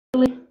wiggly.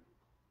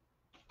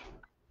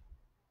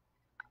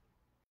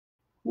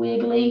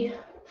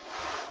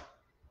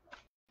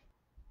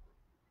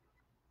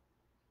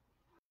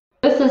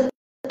 This is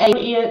an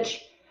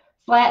 1-inch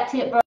flat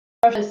tip brush.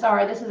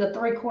 Sorry, this is a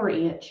 3/4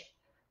 inch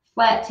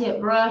flat tip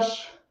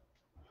brush.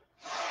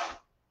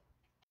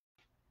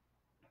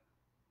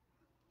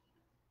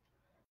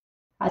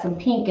 I have some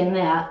pink in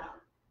that.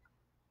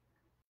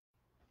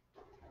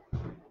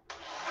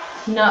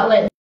 Not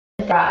letting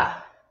it dry.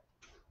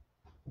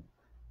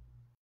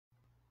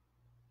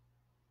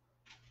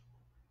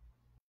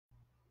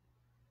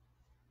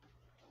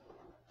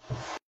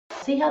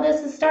 See how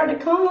this is starting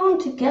to come on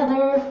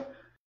together?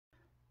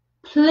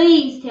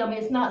 Please tell me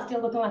it's not still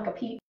looking like a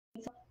pizza.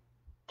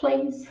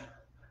 Please.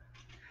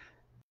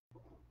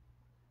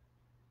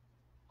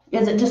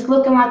 Is it just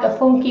looking like a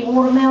funky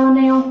watermelon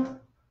now?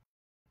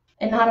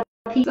 And not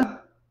a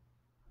pizza?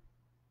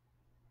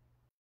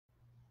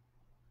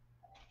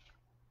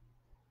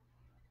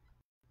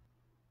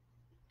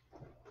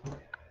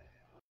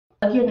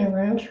 you in the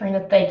room,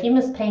 Trina. Thank you,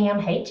 Miss Pam.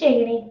 Hey,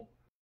 Janie.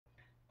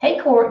 Hey,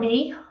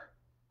 Courtney.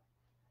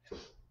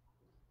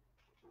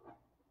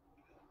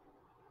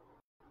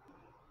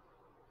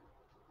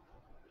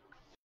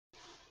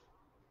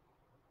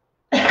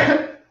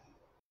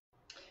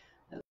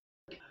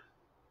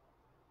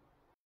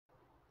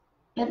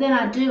 And then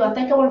I think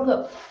I want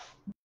to put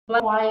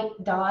black white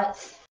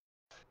dots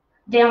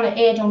down the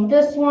edge on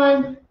this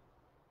one.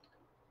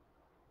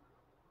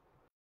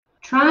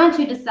 Trying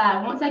to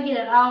decide, once I get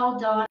it all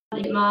done, I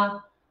think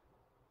I'm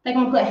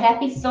going to put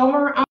Happy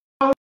Summer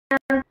on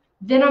there.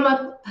 Then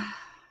I'm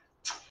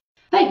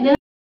going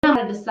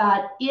to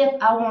decide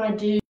if I want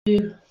to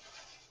do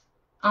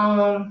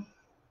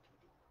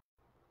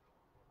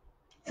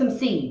some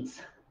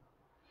seeds.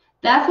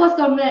 That's what's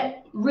going to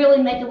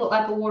really make it look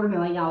like a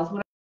watermelon, y'all, is when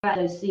I got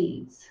those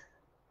seeds.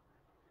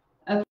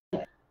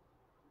 Okay.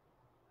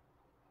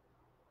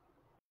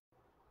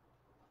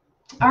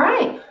 All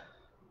right.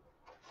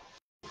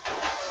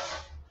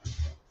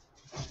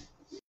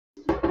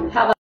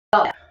 How about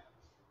that?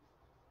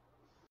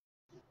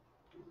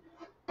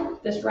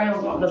 This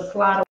round wanting to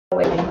slide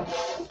away.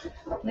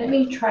 Let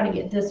me try to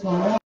get this one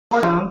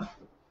more time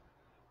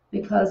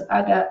because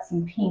I got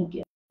some pink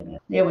in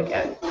it. There we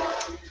go.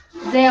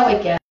 There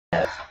we go.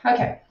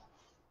 Okay.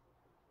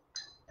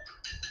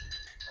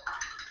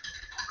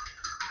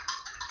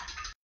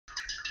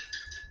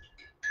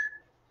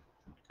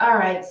 All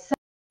right, so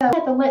I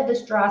have to let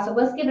this dry. So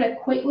let's give it a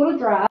quick little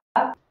dry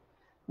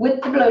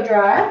with the blow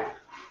dryer.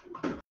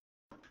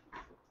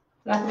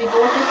 I have to be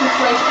going through some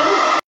questions.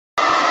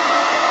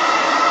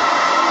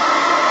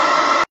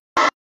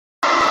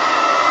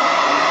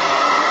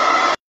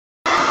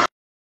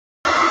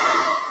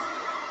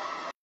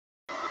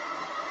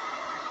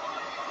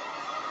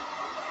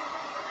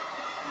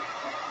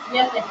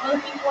 Yes, a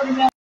funky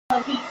watermelon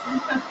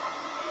pizza.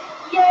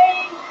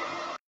 Yay!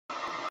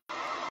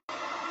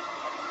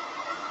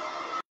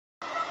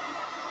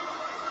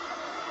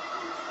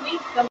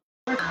 Sweet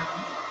summertime.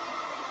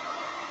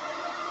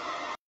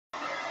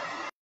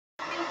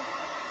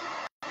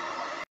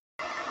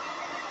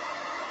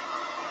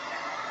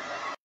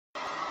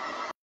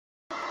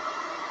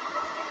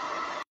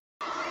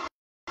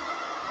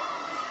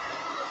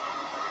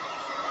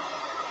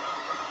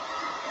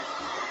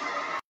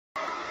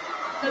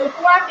 So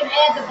before I can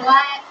add the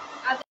black,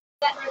 I just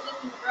let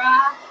this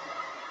dry.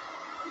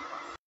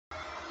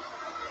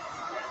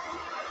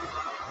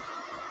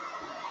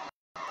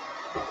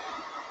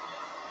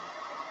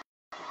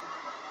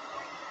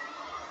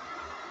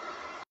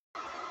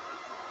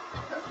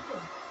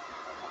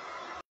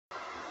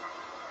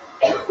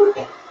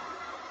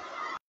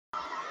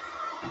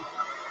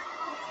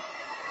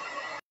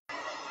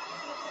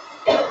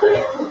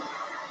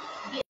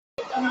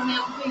 Get on my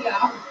Mountain Dew,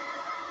 y'all.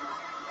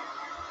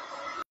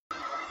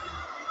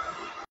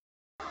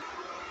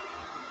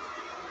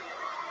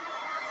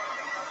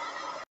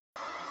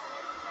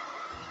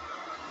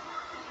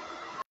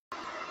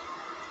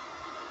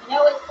 You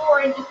know it's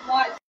 4 inches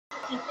wide,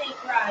 it ain't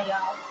dry,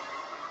 y'all.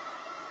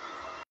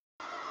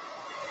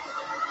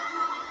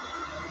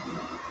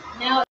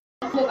 Now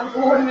it's like a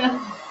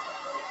watermelon.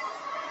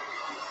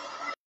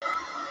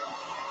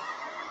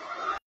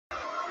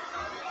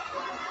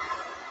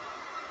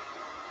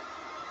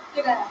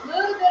 Still got a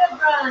little bit of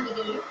drying to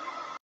do.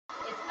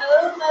 It's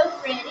almost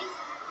ready.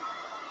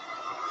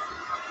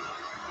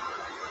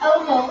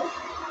 Almost.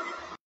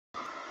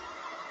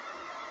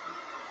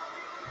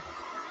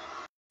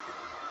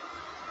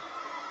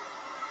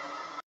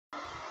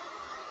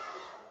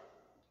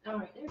 All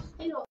right, there's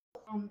still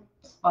some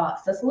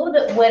spots that's a little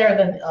bit wetter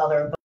than the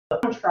other, but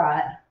I'm gonna try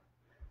it.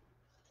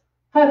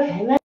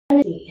 Okay, let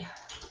me see.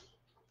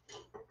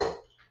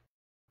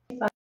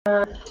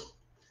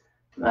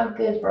 My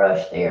good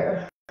brush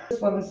there. This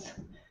one's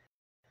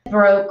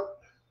broke,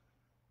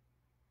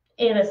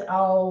 and it's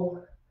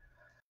all.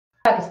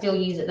 I can still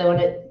use it though, and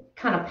it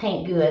kind of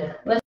paint good.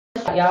 Let's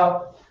try,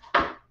 y'all.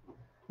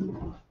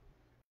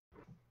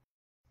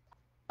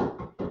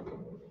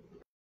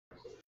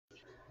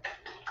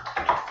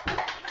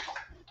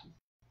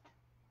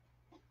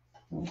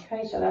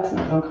 Okay, so that's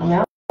not gonna come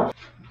out.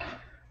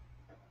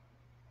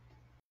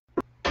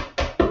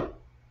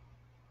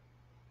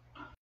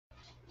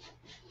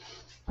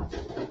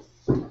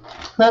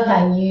 Love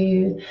how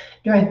you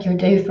drink your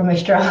dew from a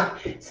straw.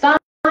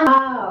 I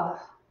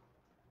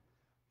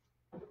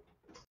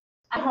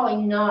probably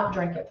not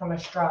drink it from a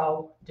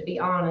straw, to be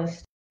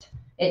honest.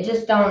 It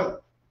just don't.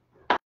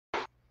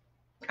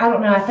 I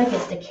don't know. I think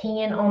it's the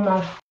can on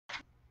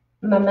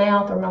my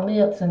mouth or my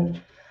lips, and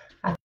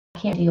I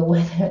can't deal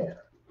with it.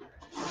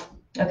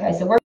 Okay,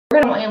 so we're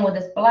going to go in with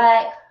this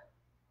black,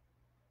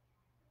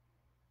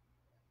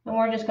 and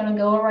we're just going to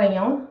go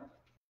around.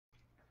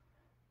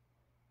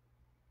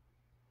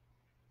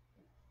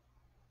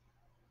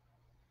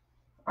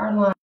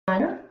 Our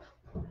liner.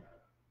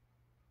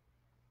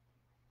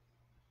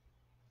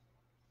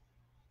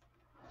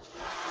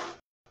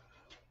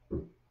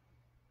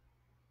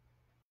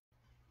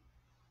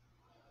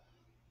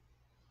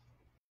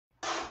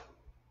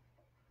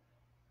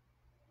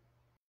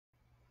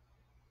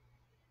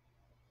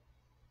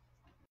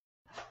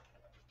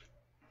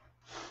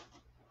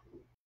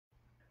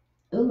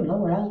 Oh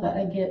Lord, I was about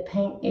to get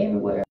paint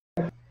everywhere.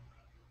 I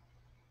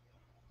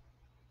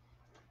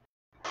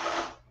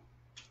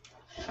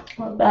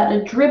was about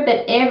to drip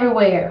it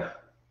everywhere.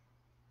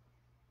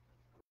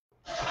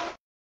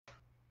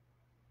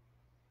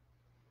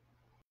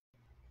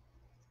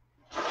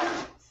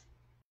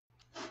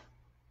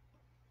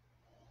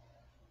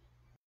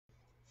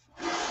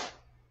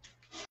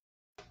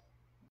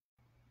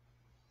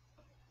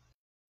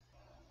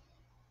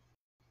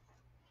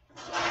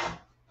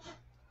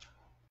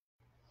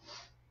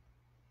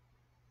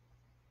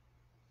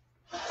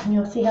 And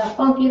you'll see how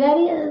funky that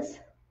is.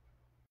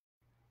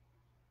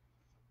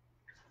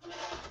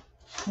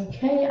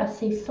 Okay, I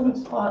see some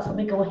spots. Let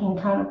me go ahead and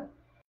kind of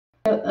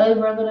go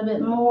over a little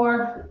bit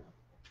more.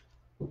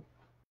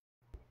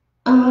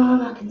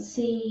 I can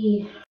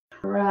see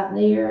right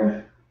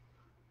there.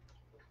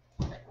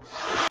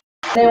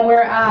 Then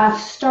where I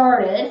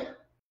started,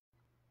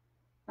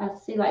 I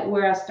see like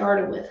where I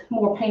started with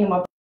more paint on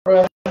my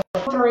brush. I'll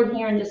go through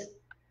here and just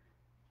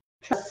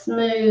try to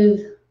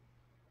smooth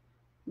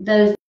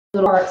those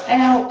little parts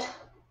out.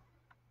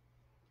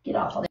 Get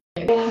off of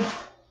there.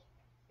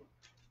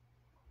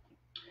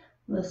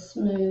 Let's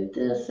smooth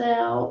this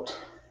out.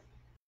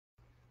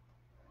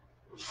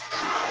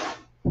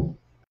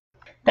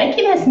 Thank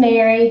you, Miss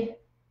Mary.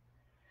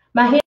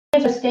 My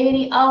hands are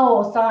steady.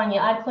 Oh,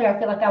 Sonia, I feel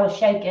like I was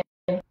shaking.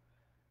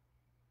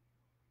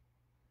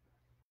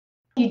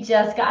 You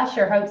just got, I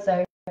sure hope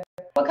so.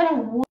 What kind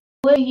of wood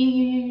do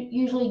you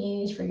usually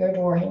use for your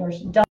door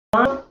hangers?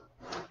 Dawn?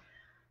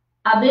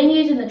 I've been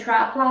using the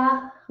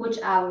tri-ply, which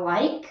I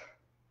like,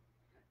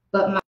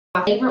 but my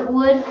favorite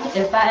wood,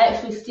 if I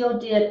actually still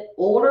did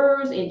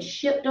orders and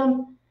shipped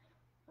them,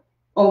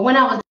 or when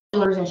I was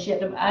doing orders and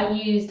shipped them, I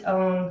used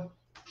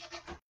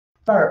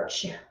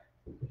birch.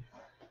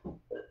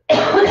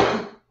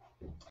 I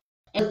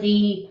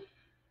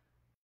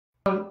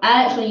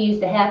actually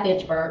used a 1/2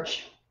 inch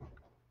birch,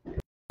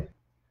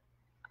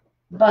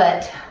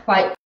 but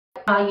like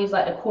I use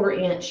like a 1/4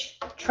 inch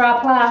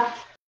tri-ply,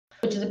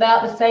 which is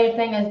about the same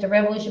thing as the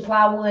Revolution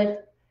plywood,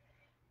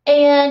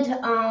 and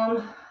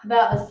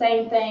about the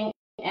same thing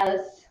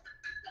as.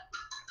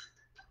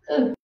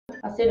 Ooh,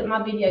 I said that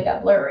my video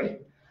got blurry.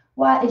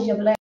 Why is your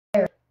blur?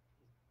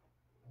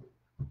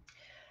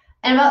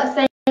 And about the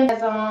same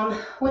as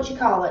what you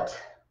call it?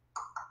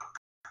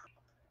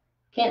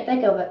 Can't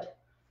think of it.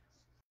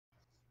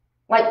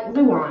 Like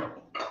blue line.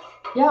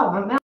 Yeah,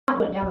 my mouth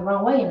went down the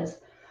wrong way and it's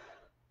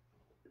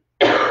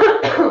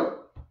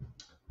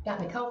got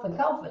me coughing.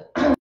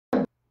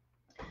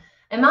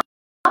 And my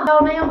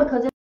mouth now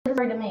because it's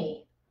free to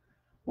me.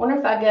 Wonder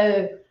if I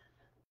go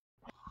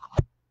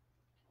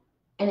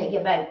and it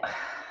get back.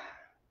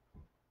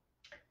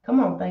 Come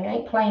on, thing, I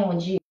ain't playing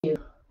with you.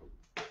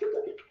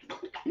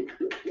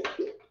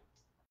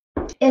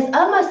 It's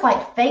almost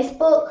like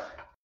Facebook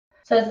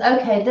says,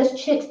 okay, this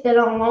chick's been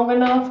on long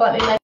enough. Let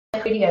me make the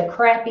video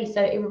crappy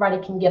so everybody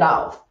can get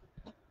off.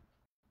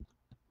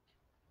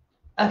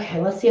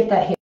 Okay, let's see if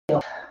that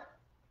helps.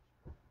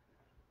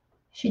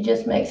 She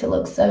just makes it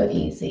look so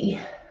easy.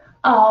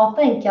 Oh,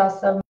 thank y'all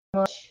so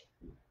much.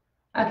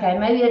 Okay,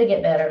 maybe it'll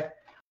get better.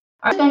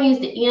 I'm going to use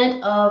the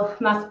end of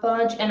my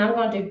sponge and I'm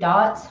going to do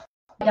dots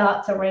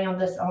around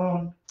this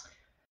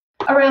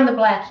around the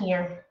black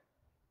here.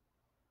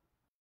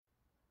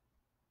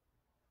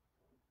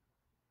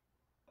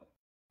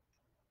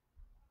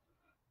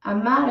 I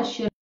might have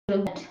should have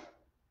went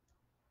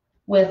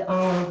with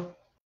I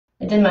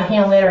did my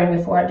hand lettering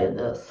before I did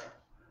this.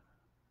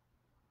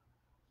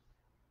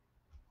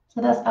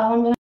 So that's all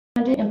I'm going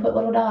to do and put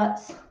little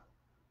dots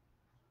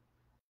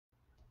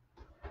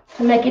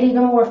to make it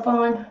even more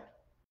fun.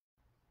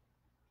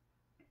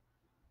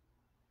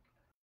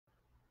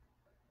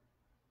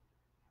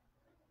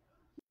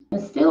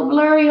 It's still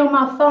blurry on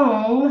my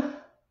phone.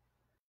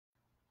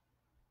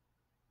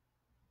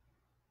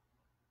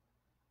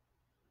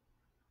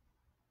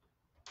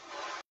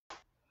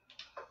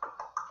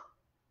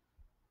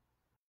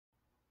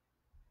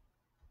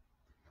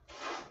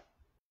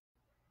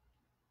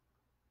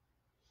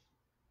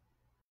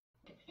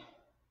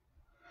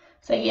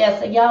 So yeah,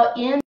 so y'all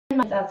in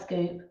my side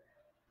scoop.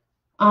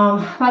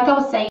 Like I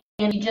was saying,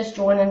 if you just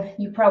joining,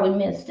 you probably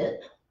missed it.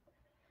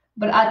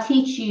 But I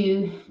teach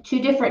you 2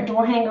 different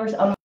door hangers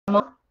a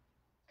month.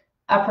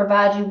 I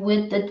provide you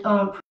with the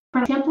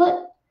print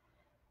template,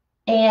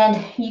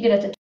 and you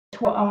get a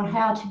tutorial on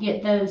how to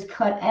get those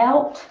cut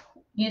out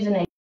using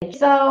a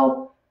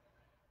jigsaw.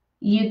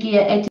 You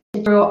get a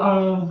tutorial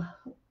on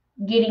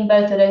getting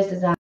both of those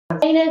designs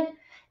painted,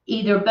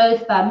 either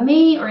both by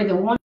me or either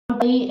one by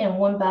me and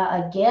one by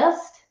a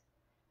guest.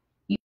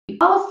 You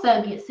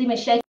also get, see me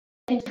shaking?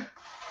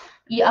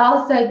 You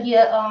also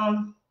get,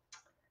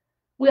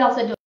 we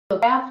also do a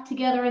craft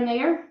together in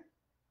there.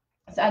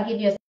 So I give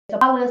you a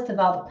supply list of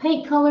all the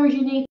paint colors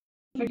you need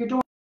for your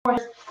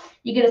doors.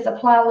 You get a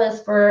supply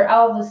list for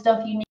all the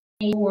stuff you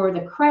need for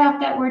the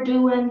craft that we're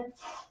doing.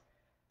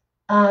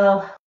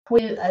 We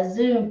do a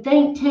Zoom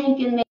think tank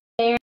in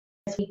there.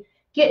 So we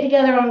get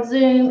together on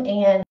Zoom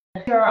and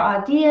share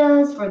our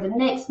ideas for the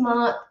next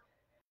month.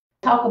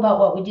 talk about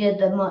what we did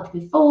the month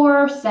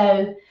before.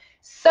 So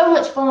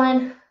much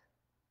fun.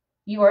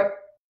 You are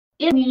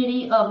in a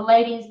community of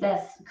ladies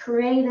that's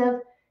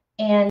creative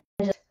and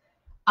just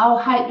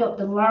all hyped up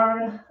to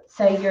learn.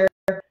 So you're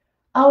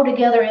all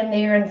together in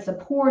there and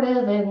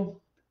supportive, and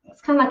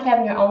it's kind of like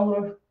having your own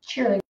little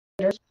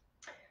cheerleaders.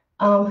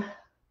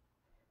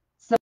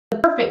 So the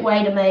perfect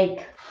way to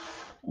make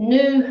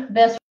new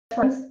best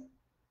friends,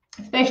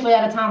 especially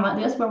at a time like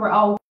this where we're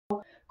all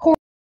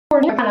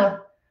kind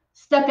of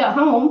stuck at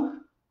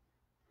home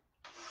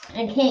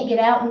and can't get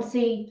out and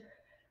see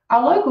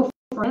our local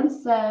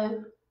friends.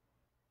 So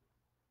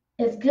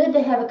it's good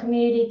to have a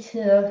community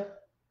to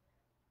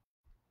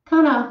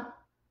kind of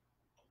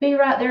be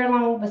right there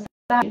along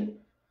beside you.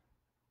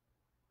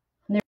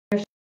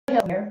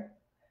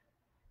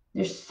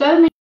 There's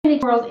so many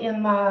girls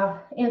in my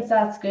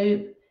Inside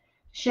Scoop.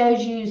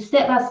 Shows you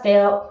step by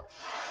step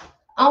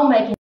on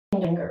making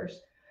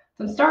fingers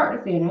from start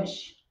to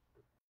finish.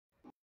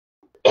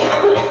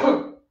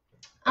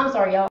 I'm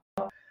sorry, y'all.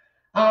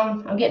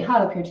 I'm getting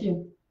hot up here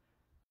too.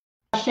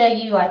 I'll show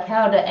you like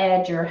how to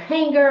add your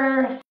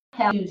hanger,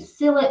 how to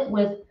seal it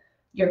with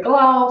your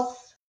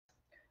gloss.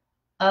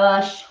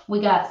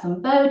 We got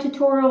some bow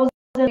tutorials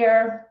in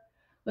there.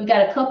 We've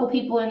got a couple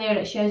people in there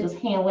that shows us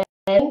hand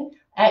welding.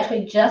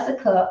 Actually,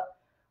 Jessica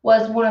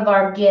was one of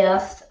our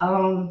guests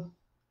a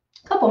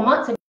couple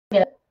months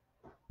ago.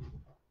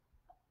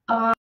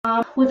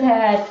 We've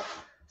had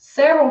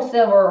several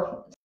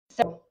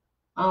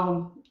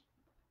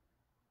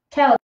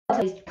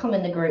talented come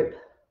in the group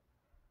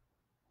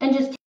and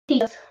just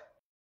teach us.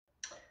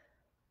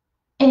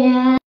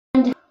 And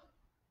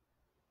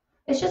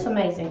it's just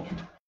amazing.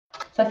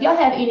 So if y'all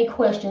have any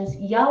questions,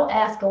 y'all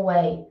ask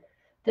away.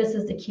 This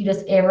is the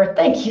cutest ever.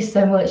 Thank you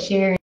so much,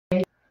 Sherry.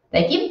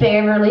 Thank you,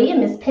 Beverly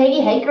and Miss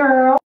Peggy. Hey,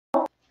 girl.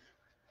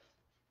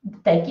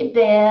 Thank you,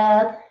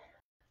 Beth,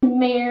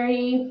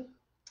 Mary,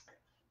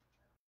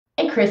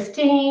 and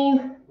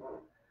Christine.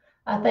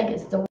 I think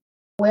it's the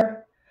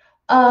weather.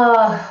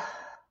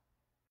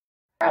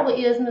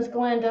 Probably is Miss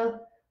Glenda,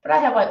 but I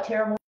have like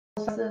terrible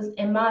sinuses,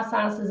 and my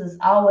sinuses is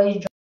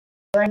always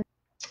dry.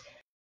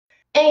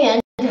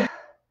 And I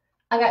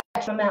got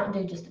some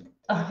Mountain Dew just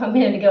a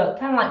minute ago. It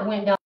kind of like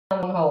went down the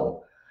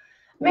hole.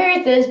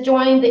 Mary says,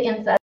 join the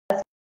Inside.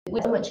 It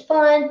was so much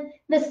fun.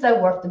 This is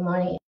so worth the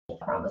money. I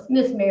promise.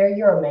 Miss Mary,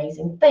 you're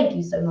amazing. Thank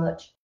you so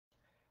much.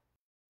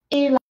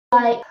 Eli,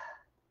 like,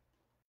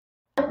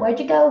 where'd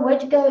you go?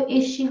 Where'd you go?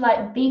 Is she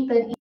like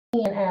beeping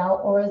in and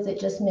out, or is it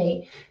just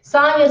me?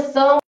 Sonia's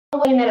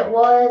saying that it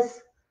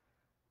was.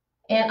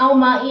 And on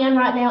my end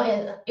right now,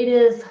 it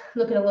is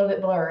looking a little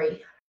bit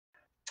blurry.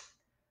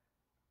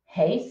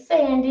 Hey,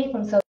 Sandy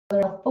from Southern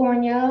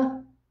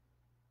California.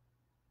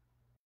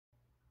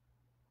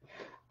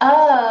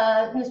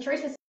 Ms.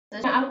 Teresa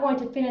says, I'm going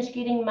to finish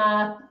getting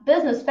my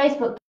business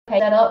Facebook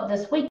page set up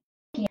this weekend.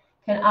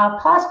 Can I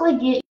possibly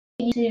get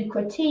you to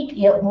critique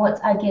it once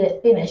I get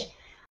it finished?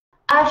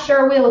 I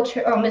sure will,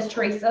 Ms.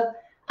 Teresa.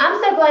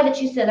 I'm so glad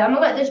that you said that. I'm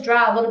going to let this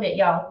dry a little bit,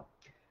 y'all.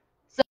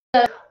 So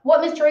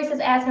what Ms. Teresa is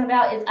asking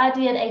about is I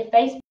did a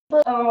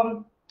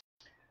Facebook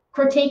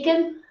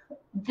critiquing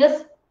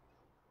this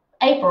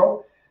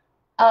April.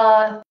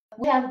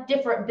 We have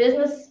different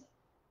business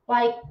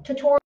like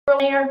tutorials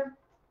there.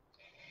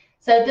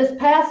 So this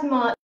past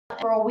month,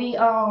 we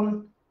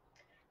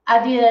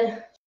I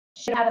did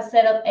show how to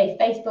set up a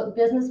Facebook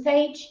business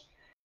page,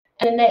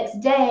 and the next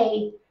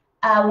day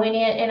I went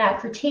in and I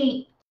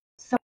critiqued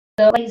some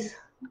of these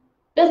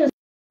business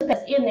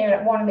that's in there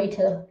that wanted me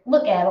to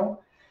look at them,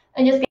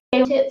 and just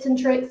gave tips and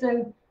tricks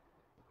and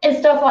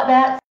stuff like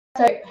that.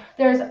 So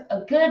there's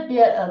a good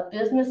bit of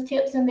business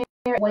tips in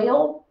there as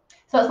well.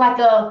 So it's like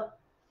a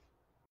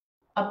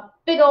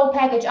big old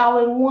package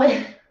all in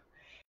one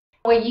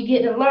where you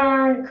get to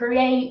learn,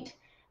 create,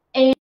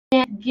 and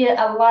get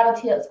a lot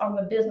of tips on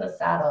the business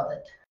side of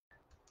it.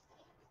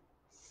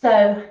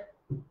 So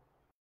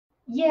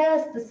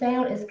yes, the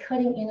sound is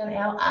cutting in and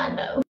out. I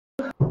know.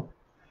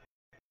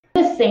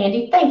 Miss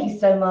Sandy, thank you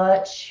so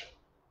much.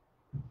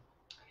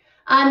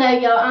 I know,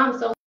 y'all. I'm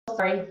so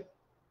sorry.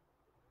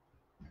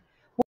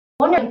 I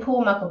wonder if I can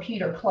pull my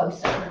computer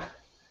closer.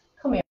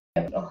 Come here.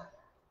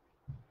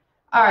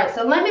 All right,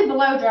 so let me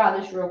blow dry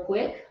this real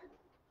quick.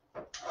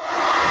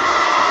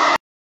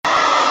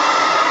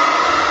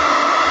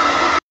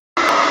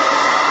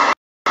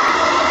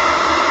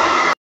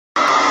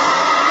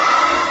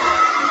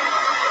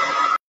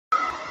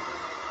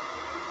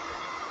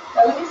 So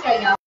let me show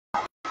y'all.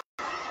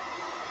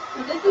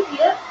 So this is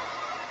it.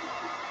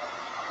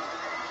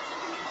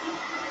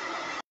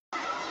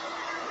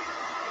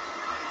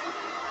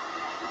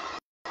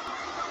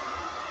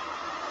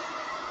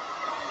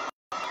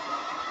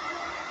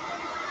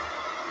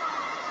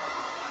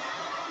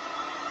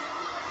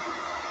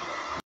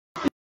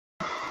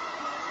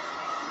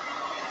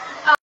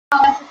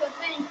 Oh, Jessica,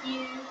 thank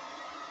you.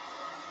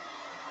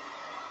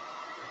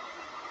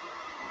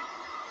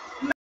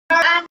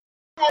 I'm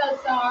so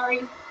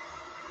sorry.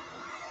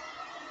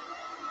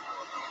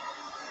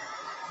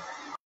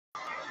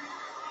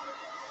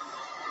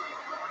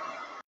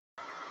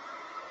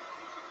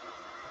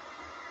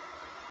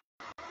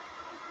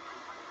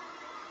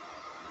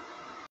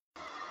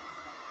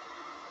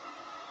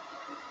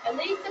 At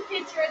least the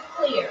picture is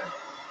clear.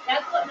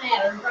 That's what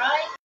matters,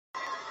 right?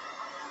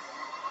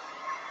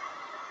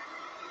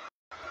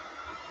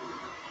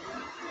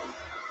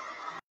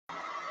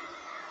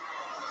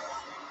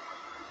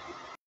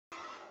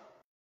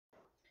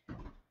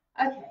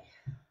 Okay.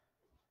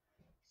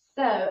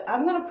 So I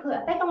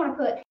think I'm gonna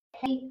put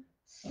Hey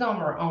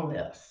Summer on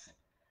this.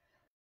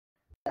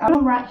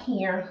 I'm right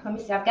here. Let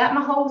me see. I've got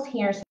my holes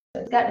here, so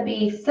it's got to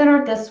be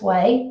centered this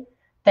way.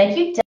 Thank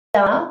you,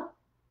 Donna.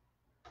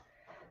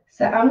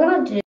 So I'm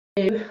gonna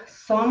do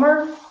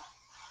Summer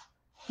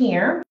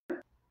here.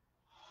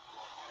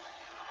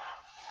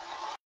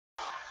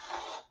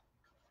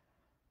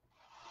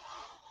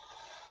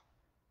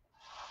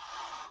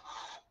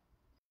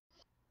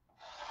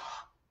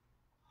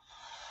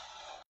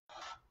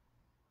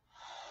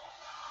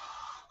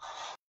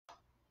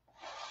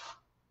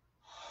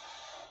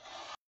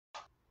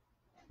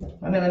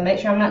 I'm gonna make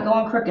sure I'm not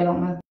going crooked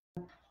on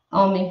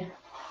me.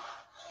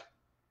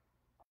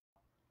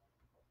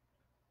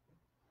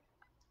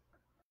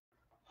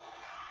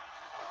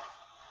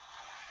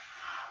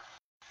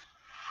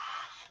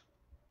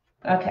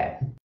 Okay.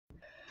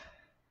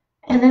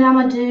 And then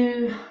I'm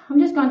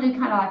just gonna do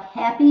kind of like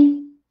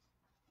happy,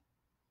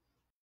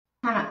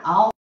 kind of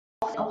off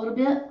a little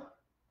bit.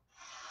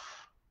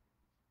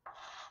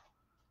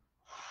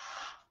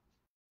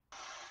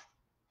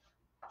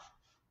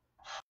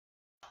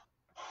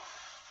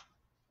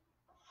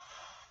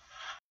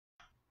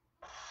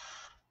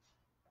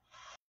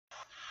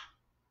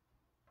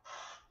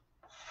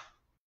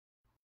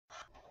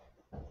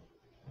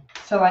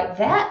 So like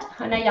that.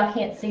 I know y'all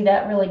can't see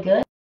that really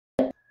good.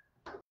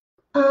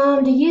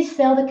 Do you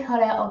sell the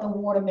cutout of the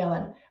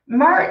watermelon?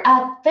 Mert,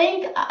 I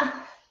think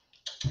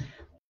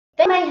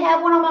they may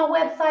have one on my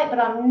website, but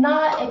I'm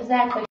not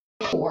exactly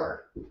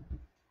sure.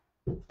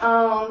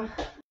 But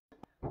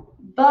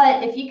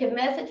if you could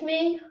message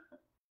me,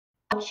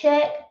 I'll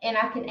check and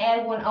I can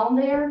add one on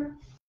there.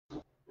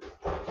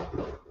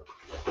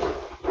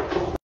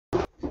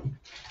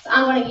 So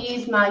I'm going to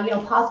use my,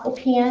 Poscal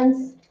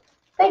pens.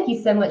 Thank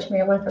you so much,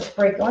 Marilyn, for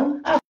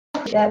sprinkling. I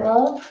appreciate that,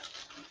 love.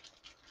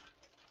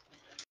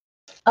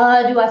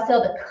 Do I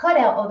sell the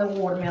cutout of the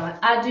watermelon?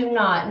 I do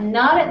not.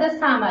 Not at this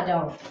time, I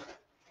don't.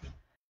 I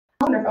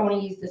wonder if I want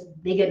to use this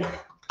big one.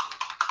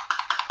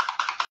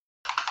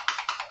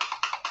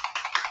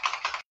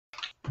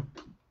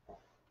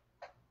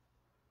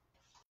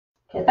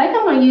 Okay, I think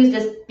I'm going to use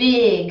this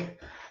big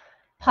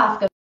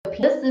Posca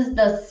pen. This is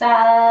the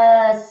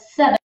size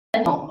 7.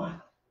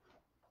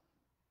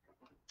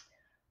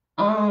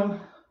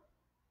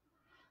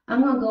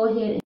 I'm going to go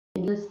ahead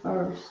and do this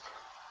first.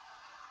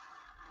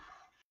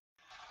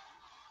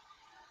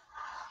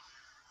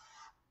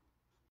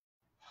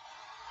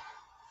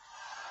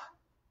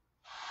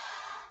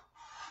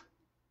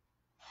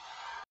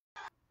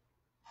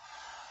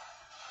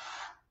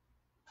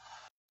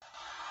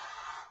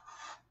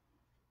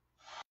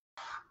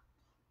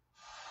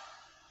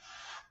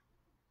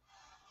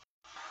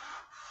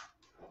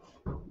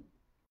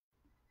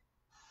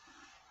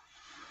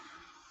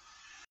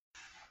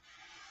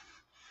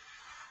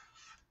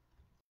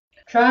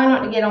 Try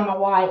not to get on my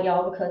white,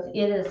 y'all, because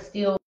it is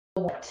still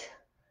wet.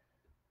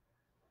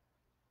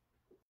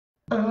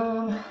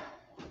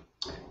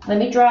 Let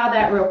me dry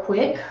that real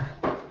quick.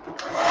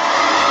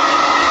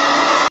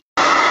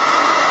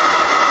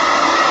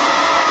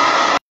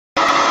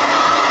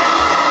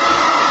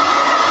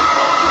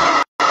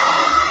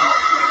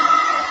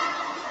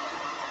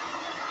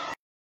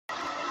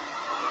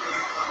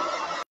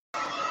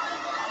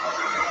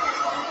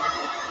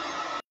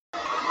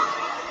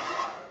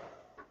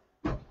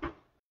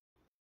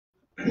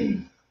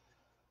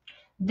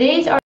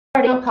 These are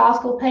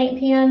Poscal paint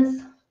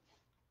pens.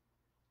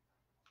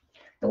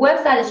 The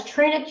website is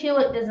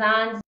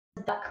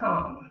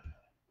trinakulickdesigns.com.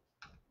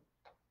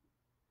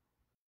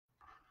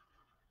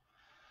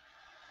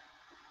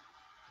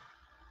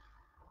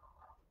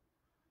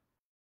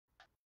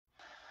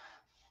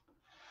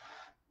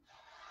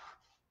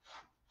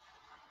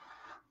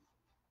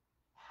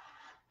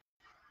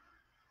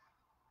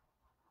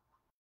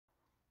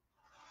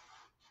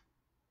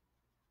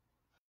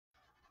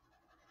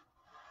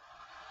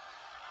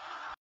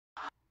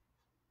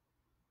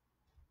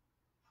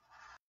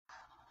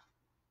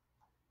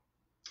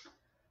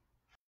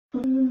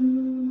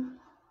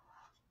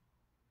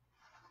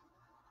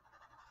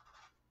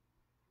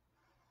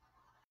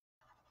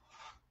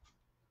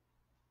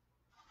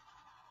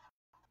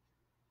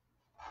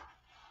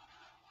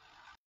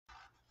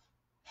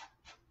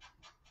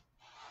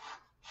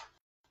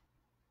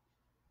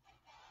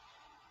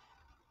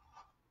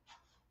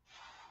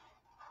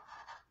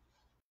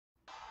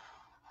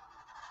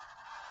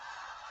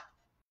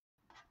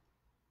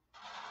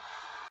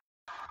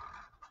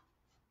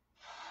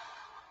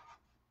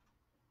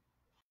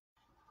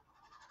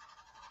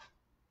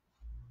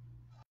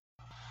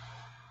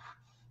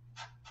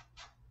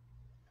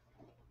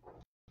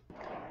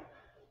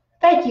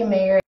 Thank you,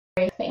 Mary.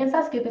 The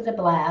Inside Scoop is a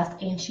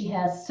blast, and she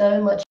has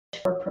so much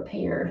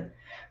prepared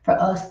for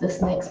us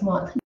this next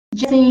month.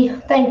 Jesse,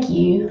 thank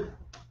you.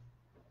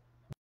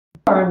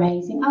 are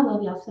amazing. I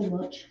love y'all so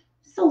much.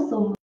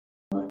 So much.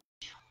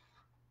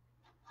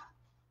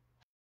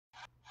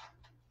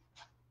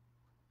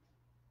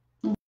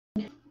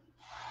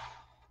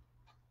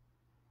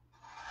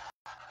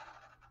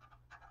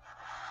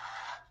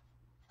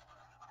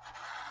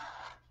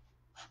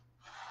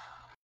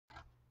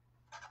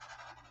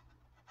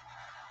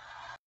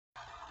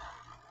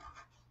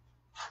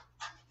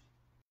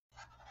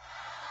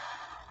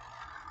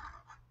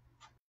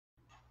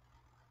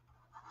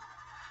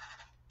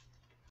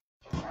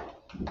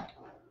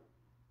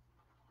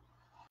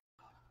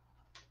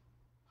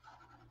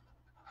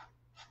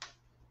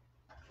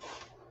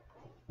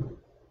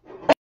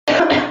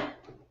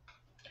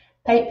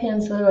 Paint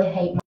pens literally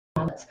hate my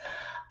nuts.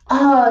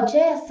 Oh,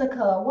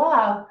 Jessica,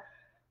 wow.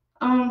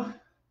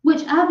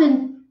 Which I've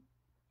been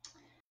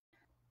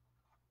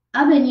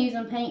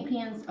using paint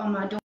pens on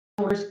my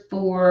doors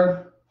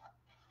for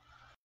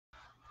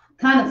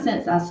kind of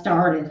since I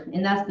started,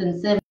 and that's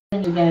been 7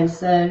 years ago.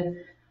 So,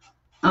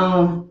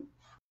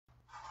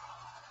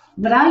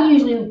 but I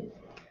usually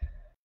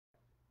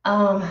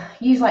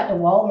use like the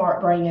Walmart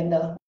brand,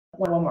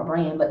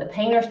 but the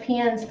painter's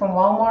pens from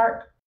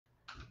Walmart.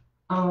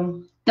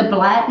 The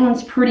black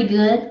one's pretty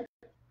good.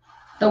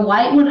 The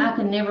white one, I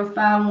could never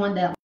find one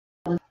that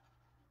was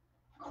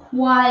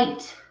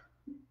quite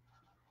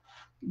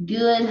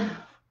good.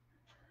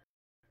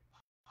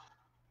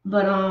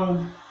 But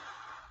I've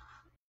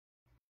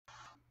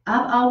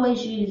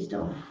always used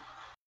them.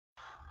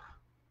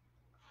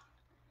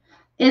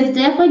 It's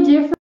definitely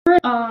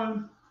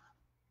different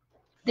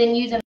than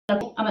using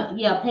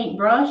a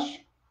paintbrush.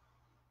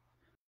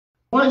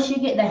 Once you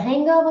get the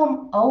hang of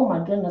them, oh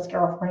my goodness,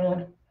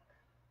 girlfriend.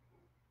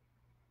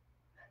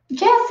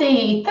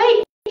 Jessie,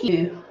 thank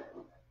you.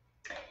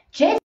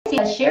 Jessie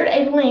has shared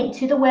a link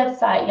to the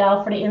website,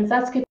 y'all, for the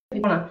Inside Scoop. If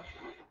you want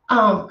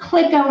to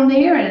click on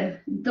there and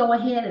go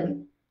ahead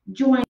and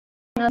join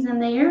us in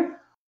there.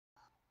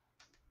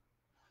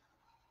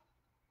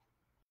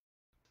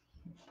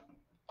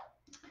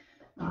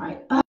 All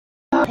right. Oh,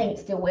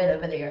 paint's still wet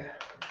over there.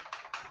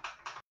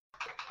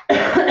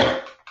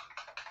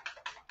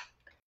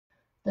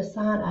 The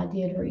sign I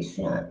did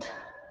resent.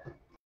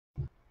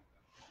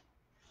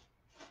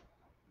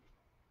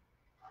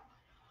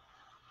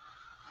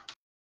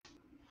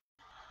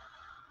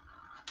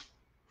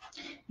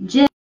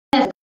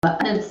 Jessica,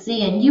 I'm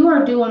seeing you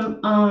are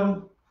doing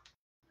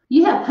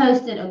you have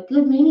posted a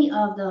good many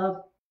of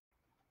the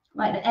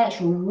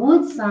actual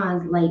wood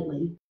signs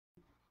lately.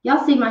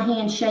 Y'all see my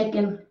hand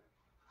shaking?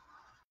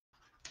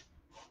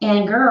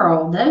 And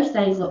girl, those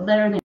things look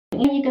better than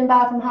any you can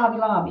buy from Hobby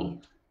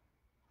Lobby.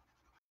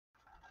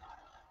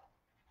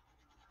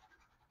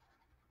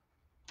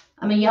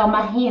 I mean, y'all,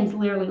 my hand's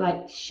literally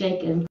like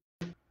shaking.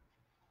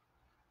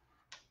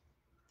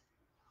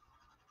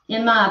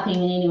 In my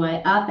opinion,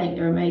 anyway, I think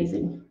they're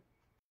amazing.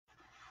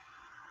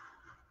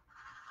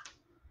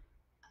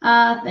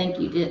 I think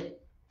you did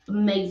an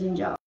amazing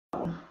job.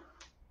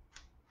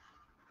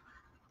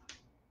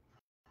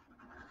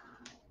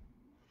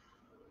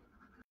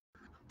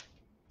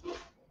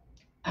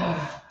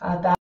 I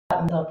thought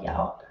up,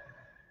 y'all.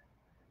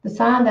 The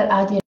sign that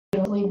I did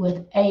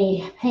with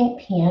a paint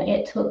pen,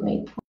 it took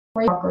me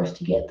 3 markers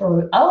to get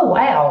through. Oh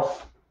wow!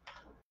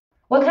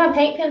 What kind of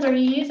paint pens are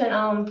you using,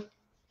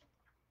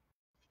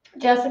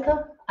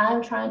 Jessica?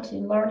 I'm trying to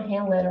learn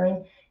hand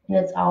lettering, and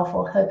it's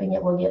awful. Hoping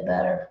it will get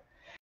better.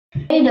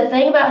 And the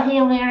thing about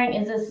hand lettering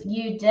is this: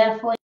 you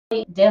definitely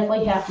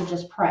have to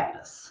just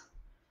practice.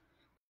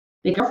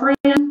 Big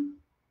girlfriend,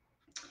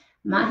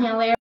 my hand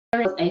lettering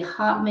is a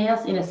hot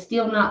mess, and it's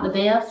still not the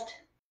best.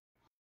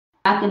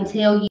 I can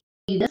tell you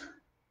this.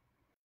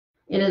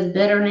 It is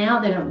better now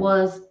than it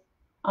was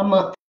a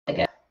month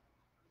ago.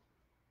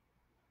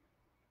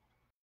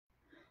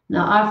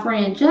 Now, our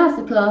friend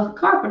Jessica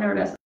Carpenter,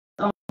 that's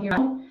on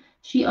here,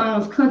 she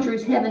owns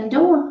Country's Heaven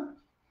Door.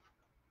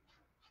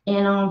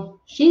 And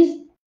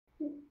she's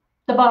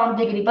the bomb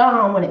diggity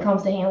bomb when it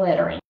comes to hand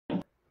lettering.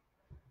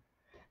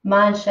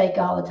 Mine shake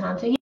all the time.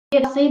 So,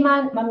 yeah, see,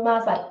 my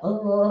mind's like,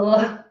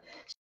 ugh.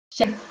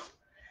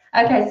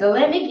 Okay, so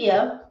let me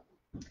give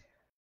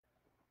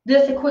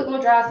this a quick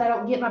little dry so I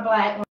don't get my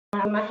black when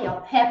I'm in my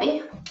help.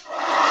 Happy?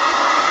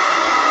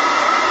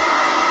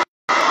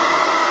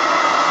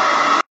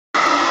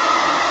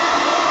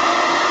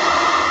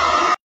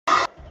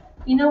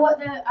 You know what,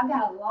 though? I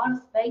got a lot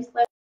of space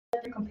left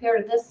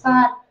compared to this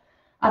side.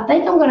 I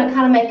think I'm going to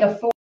kind of make a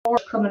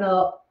flourish coming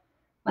up,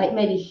 like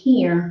maybe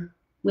here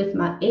with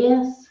my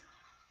S.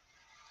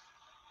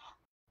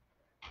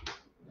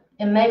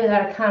 And maybe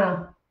that'll kind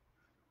of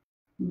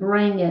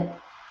bring it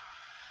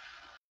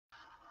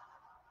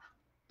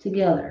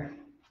together.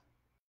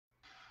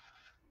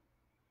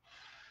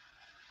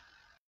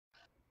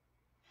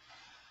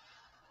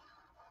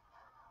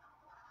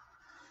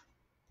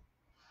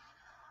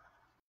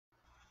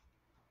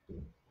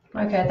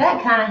 Okay,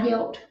 that kind of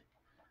helped.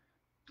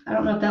 I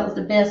don't know if that was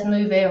the best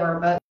move ever,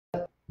 but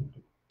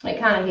it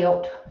kind of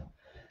helped.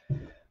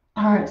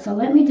 All right, so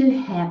let me do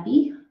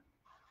happy.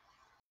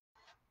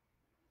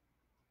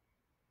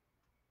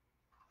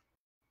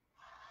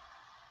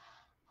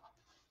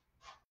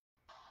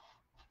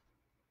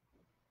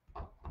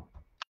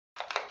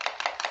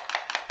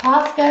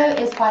 Costco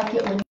is like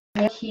it will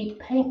never keep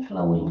paint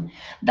flowing.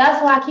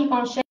 That's why I keep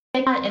on shaking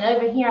it. And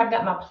over here I've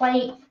got my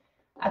plate.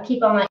 I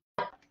keep on like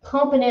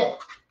pumping it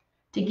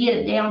to get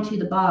it down to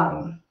the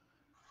bottom.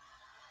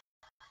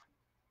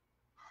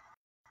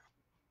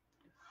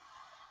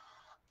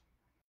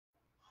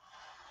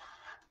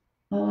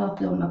 Oh, I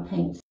feel my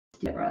paint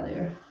stick right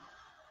there.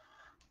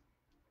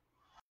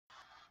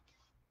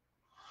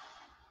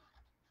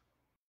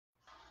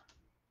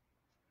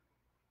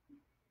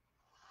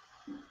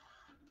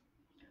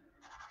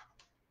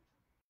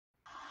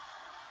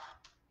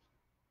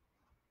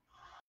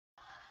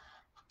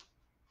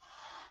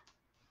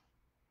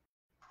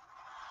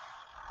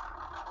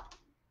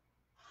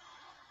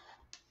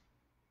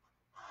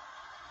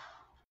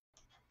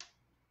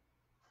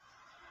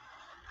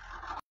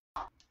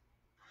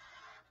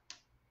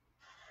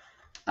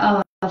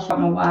 Oh, I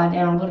shot my wire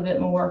down a little bit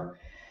more.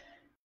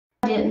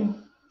 I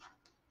didn't.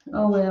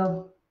 Oh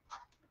well.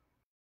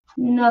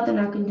 Nothing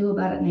I can do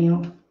about it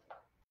now.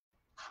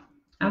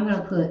 I'm going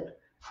to put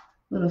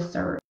little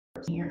syrup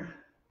here.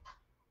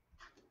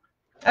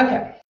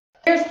 Okay.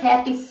 Here's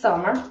Happy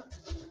Summer.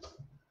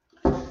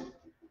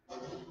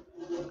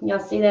 Y'all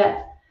see that?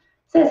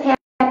 It says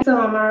Happy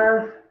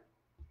Summer.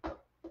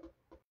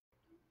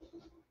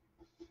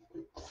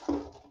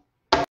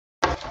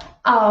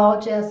 Oh,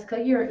 Jessica,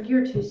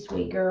 you're too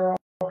sweet, girl.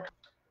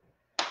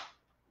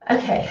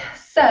 Okay,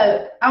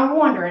 so I'm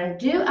wondering,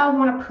 do I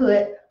want to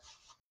put,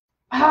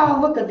 oh,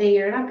 look at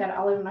there, and I've got it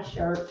all over my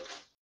shirt.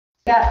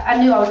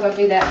 I knew I was going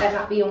to do that, that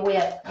not being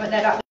wet. I mean,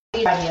 that not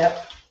being dry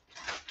yet.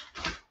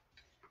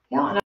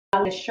 Y'all know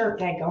this shirt,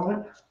 dang on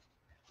it.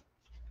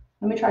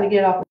 Let me try to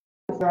get it off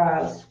with your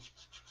eyes.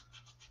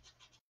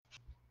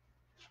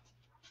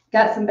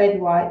 Got some baby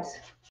wipes.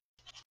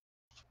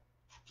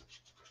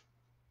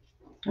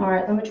 All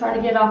right, let me try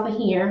to get it off of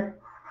here.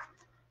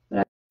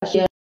 But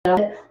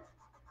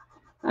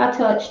I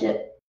touched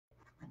it.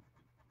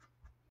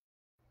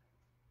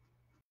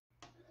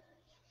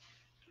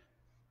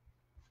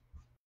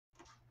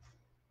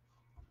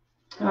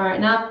 All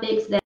right, now I'll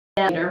fix that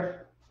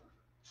later.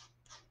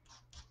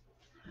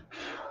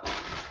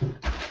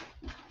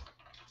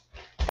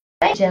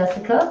 Thank you,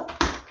 Jessica.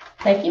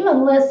 Thank you,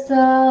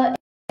 Melissa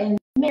and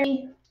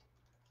Mary.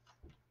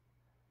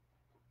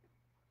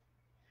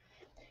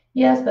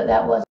 Yes, but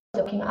that was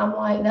joking. I'm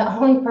like the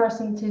only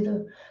person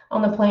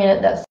on the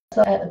planet that's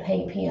at the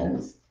paint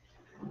pens.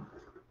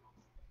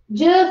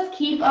 Just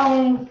keep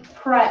on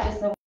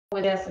practicing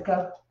with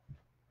Jessica,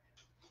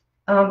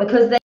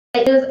 because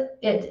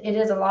it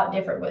is a lot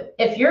different. But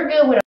if you're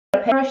good with a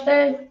paintbrush,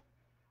 though,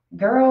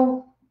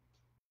 girl,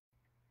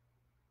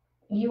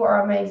 you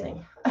are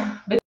amazing.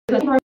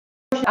 Because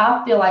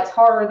I feel like it's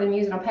harder than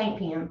using a paint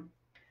pen.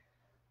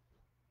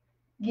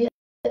 Get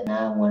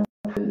 911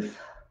 proof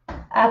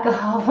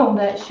alcohol on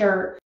that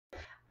shirt.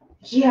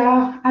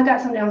 Yeah, I got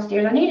some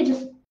downstairs. I need to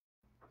just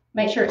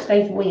make sure it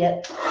stays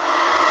wet.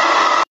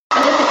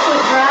 And just a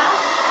quick dry.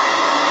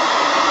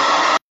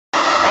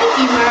 Thank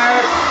you,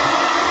 Mark.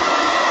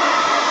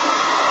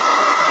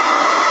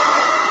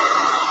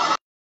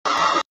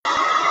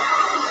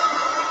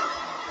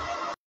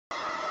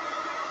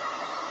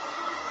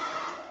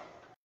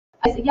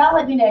 So y'all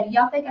let me know. Do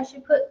y'all think I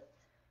should put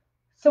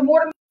some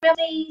watermelon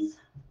seeds?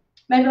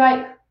 Maybe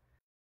like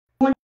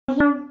one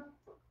here,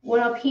 one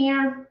up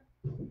here.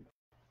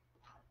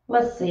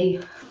 Let's see.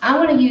 I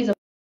want to use a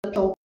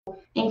little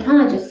and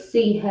kind of just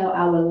see how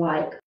I would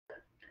like.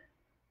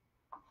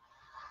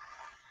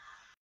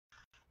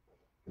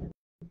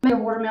 Maybe a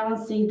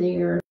watermelon seed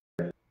there.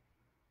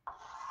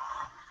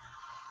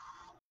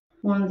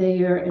 One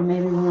there and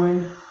maybe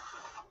one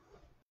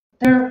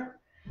there.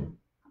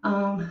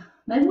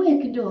 Maybe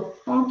we could do a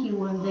funky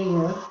one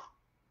there.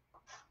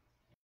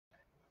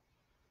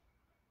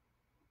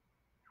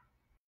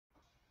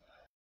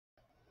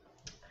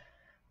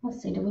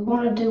 Let's see, do we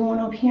want to do one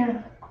up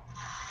here?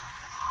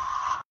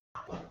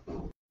 How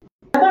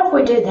about if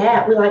we did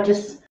that? We like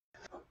just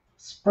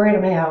spread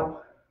them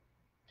out.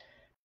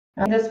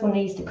 And this one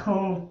needs to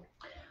come.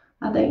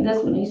 I think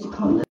this one needs to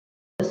come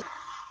this.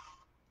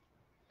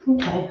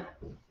 Okay.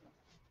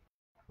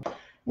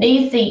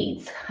 Need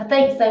seeds. I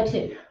think so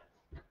too.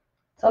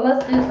 So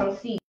let's do some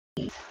seeds.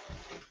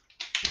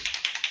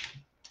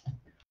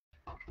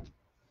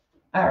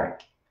 All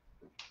right.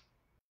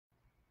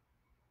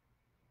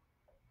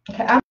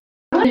 Okay, I'm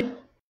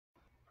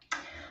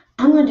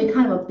gonna do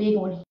kind of a big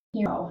one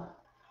here.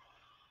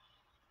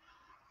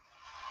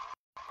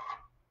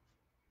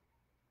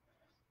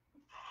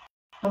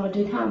 I'm gonna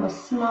do kind of a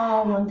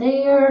small one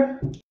there.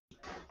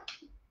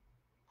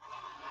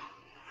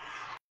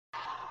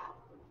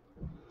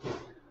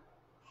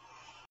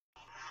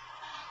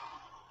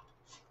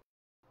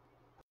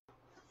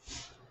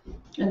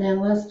 And then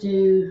let's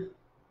do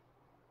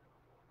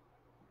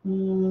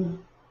one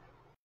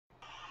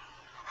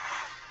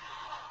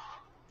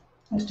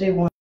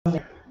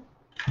there.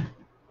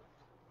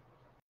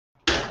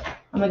 I'm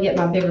gonna get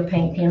my bigger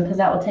paint pen because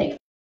that will take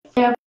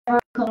forever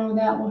coloring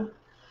that one.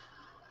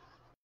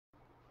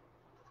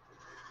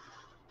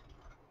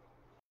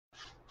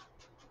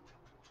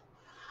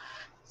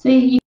 So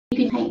you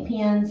can paint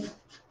pens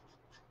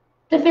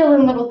to fill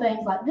in little things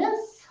like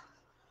this.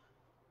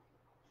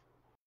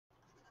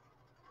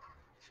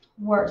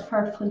 Works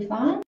perfectly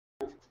fine.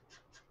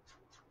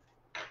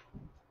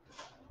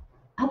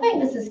 I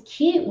think this is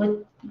cute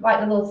with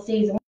like the little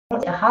seeds and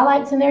the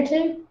highlights in there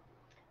too.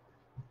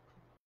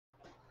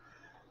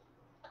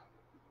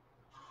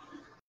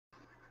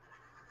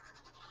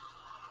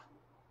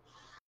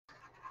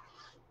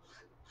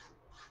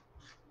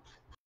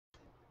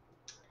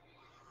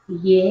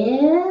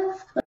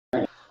 Yes.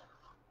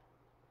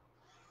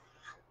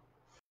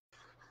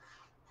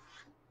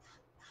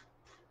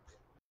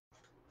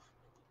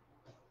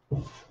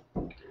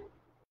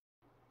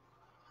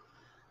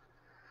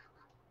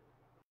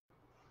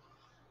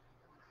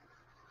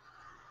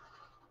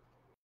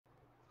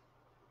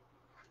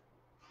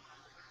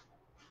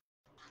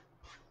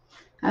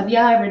 Have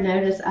y'all ever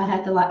noticed I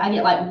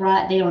get like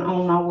write down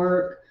on my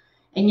work,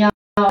 and y'all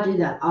do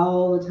that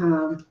all the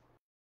time.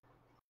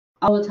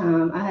 All the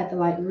time. I have to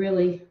like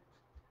really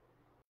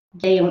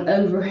down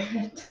over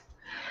it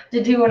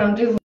to do what I'm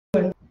doing.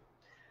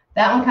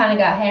 That one kind of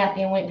got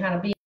happy and went kind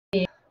of big,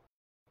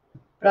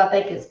 but I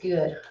think it's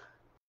good.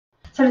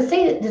 So to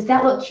see, does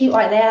that look cute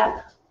like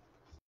that?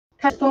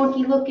 Kind of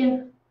funky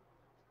looking.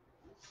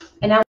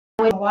 And now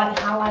with white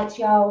highlights,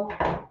 y'all.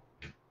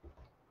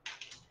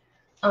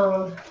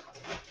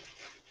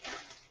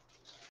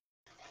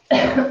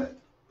 I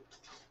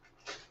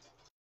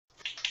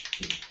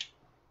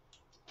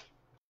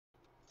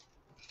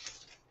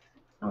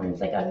don't even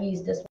think I've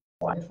used this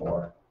one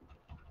before.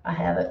 I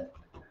haven't.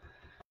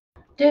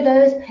 Do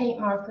those paint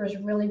markers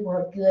really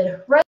work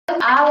good?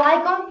 I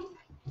like them.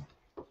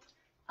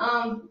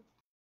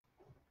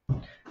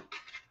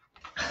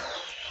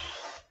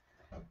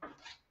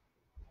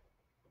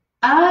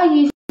 I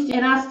used to,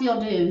 and I still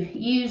do,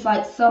 use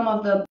like some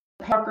of the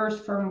markers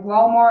from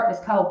Walmart.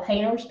 It's called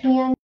painter's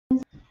pens,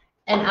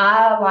 and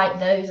I like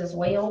those as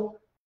well.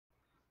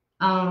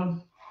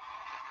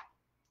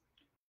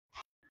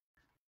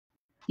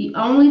 The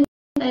only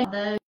thing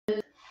about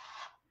those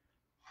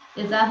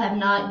is I have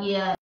not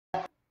yet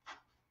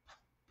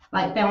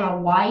like found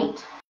a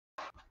white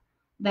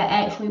that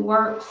actually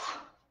works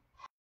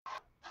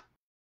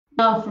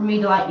enough for me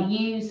to like to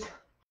use,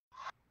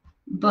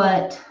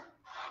 but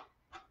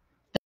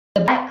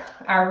the black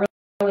I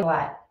really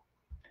like.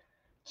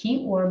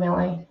 Cute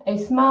watermelon. A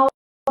small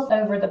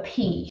over the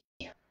P.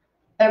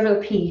 Over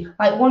the P.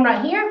 Like one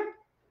right here.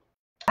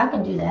 I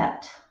can do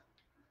that.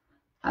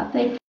 I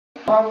think,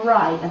 all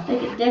right. I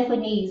think it definitely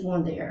needs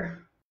one there.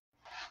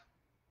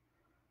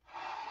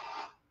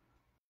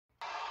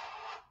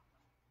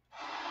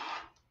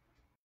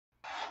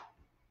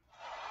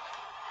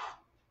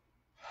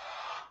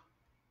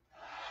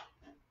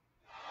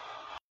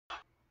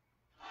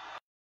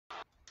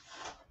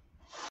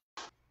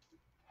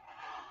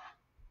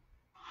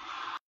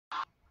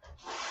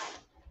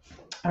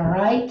 All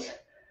right.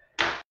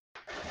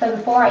 So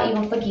before I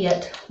even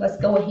forget, let's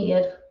go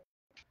ahead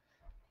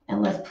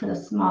and let's put a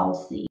small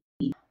seed.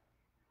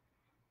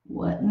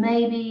 What,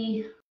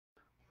 maybe,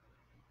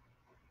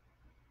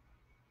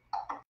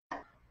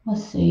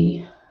 let's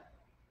see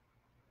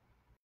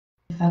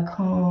if I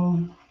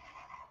come,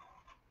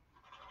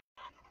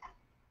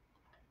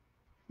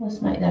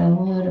 let's make that a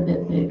little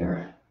bit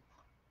bigger.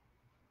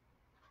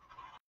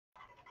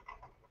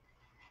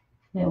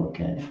 There we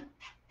go.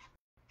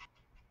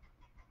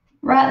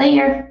 Right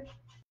there.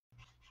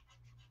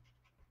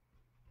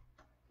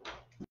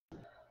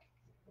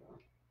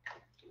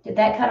 Did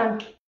that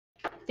kind of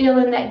fill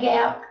in that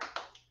gap?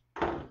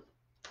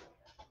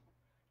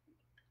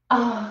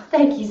 Oh,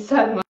 thank you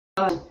so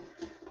much.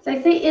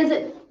 So see,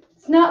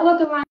 it's not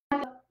looking like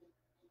a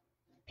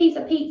piece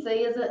of pizza,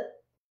 is it?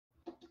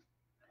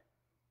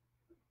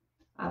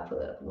 I'll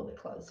put it up a little bit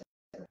closer.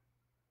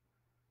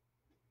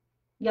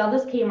 Y'all,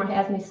 this camera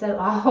has me so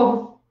off.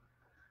 All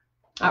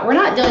right, we're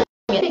not done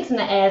yet. Fixing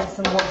to add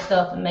some more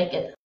stuff and make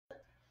it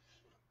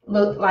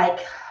look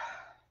like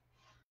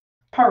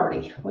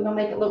pretty. We're gonna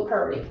make it look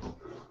pretty.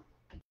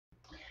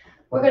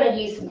 We're gonna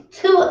use some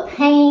tulip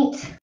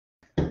paint.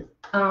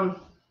 I'm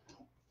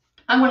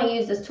gonna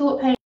use this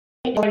tulip paint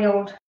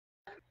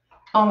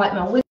on like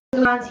my wiggle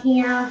lines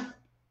here.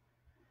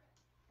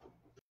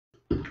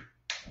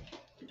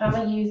 I'm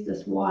gonna use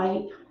this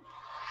white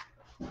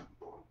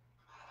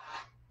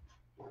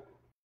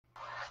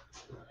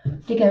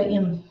to go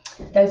in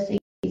those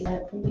seeds. We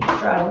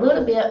try a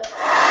little bit.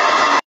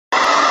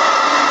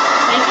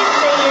 Thank you,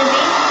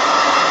 Sandy.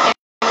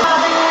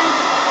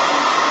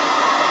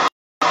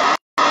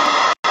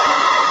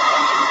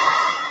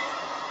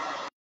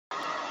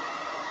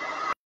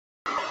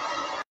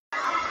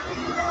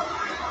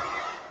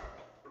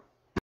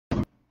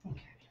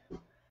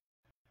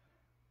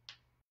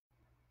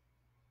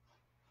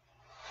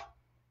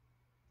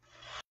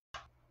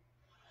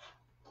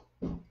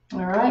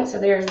 All right, so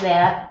there's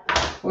that.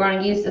 We're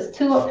going to use this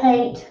tulip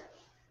paint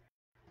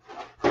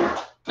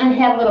and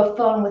have a little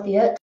fun with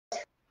it.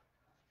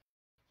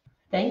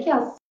 Thank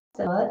y'all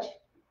so much.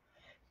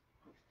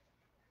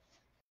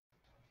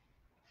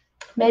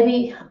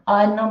 maybe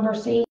odd number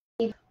seeds.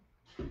 So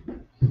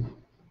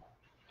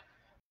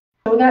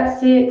we got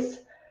 6.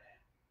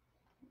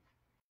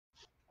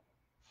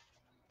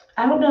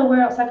 I don't know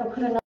where else I could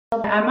put another.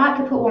 I might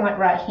could put one like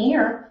right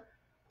here.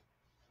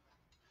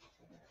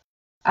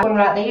 One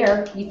right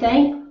there, you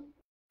think?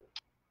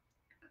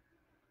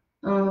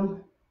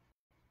 Kind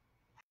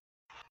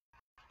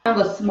of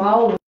a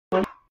small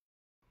one.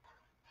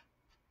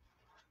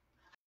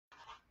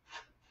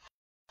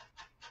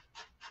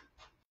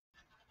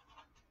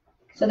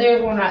 So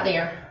there's one right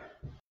there.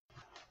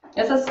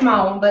 It's a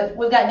small one, but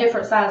we've got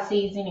different size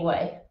seeds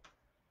anyway.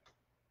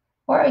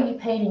 What are you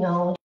painting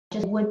on?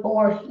 Just wood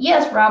board?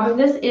 Yes, Robin,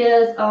 this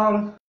is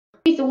a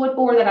piece of wood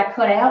board that I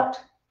cut out.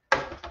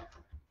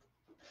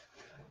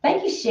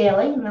 Thank you,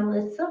 Shelly,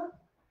 Melissa.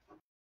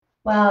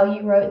 Wow,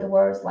 you wrote the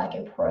words like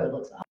a pro.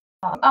 Looks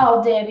awesome.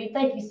 Oh, Debbie,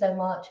 thank you so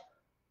much.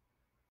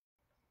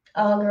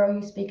 Oh, girl,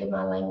 you speak in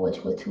my language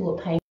with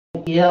tulip paint.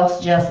 Yes,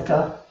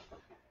 Jessica.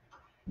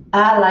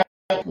 I like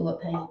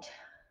tulip paint.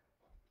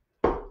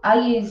 I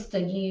used to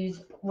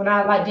use, when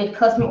I did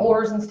custom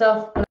orders and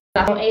stuff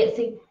on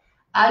Etsy,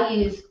 I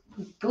used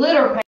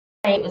glitter paint.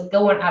 It was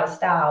going out of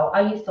style.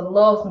 I used to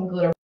love some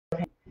glitter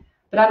paint,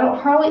 but I don't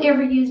hardly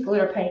ever use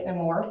glitter paint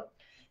anymore,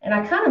 and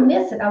I kind of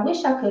miss it. I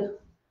wish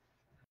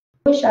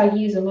I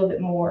used a little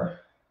bit more,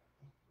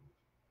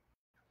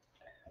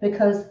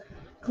 because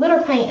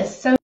glitter paint is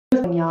so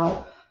fun,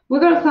 y'all.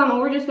 We're gonna come and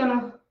we're just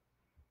gonna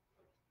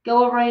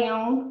go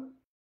around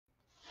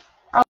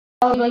all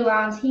the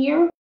lines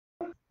here.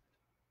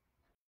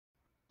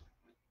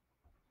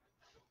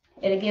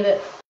 It'll give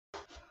it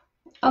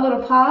a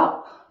little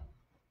pop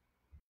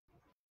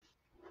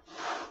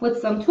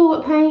with some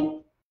tulip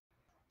paint,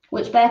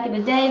 which back in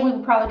the day we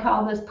would probably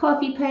call this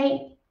puffy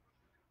paint.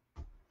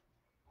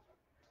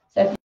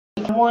 So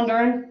if you're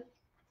wondering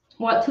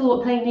what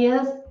tulip paint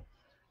is,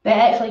 they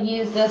actually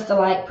use this to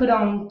like put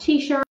on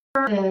t-shirts,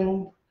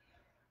 and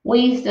we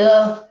used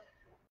to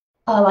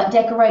like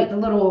decorate the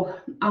little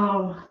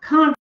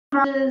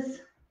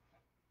Converses.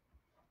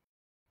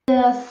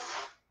 This.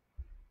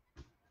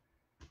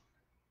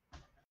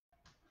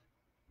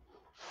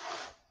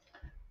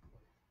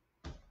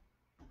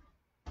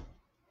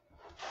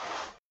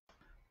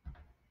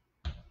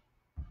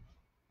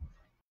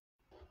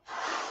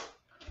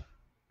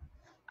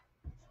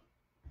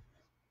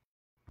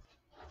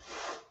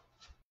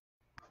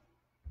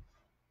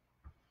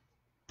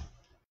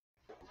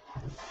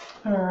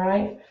 All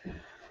right,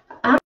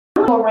 I'm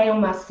gonna go around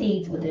my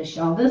seeds with this,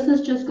 y'all. This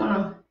is just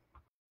gonna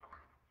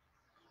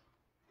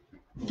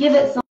give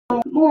it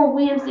some more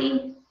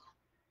whimsy,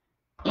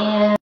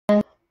 and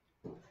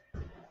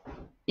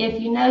if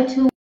you know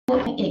tulip,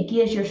 it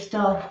gives your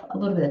stuff a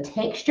little bit of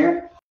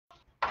texture.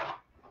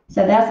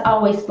 So that's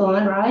always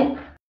fun, right?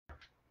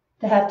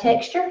 To have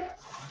texture.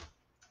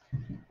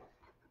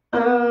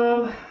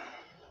 I'm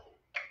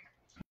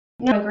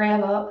gonna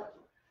grab up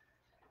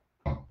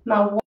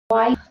my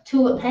white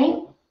tulip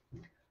paint.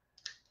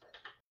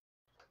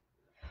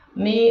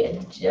 Me,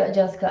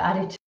 Jessica, I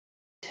did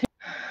too.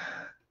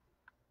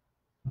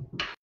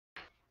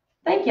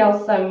 Thank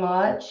y'all so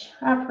much.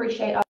 I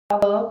appreciate all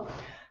the love.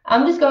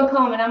 I'm just gonna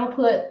come and I'm gonna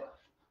put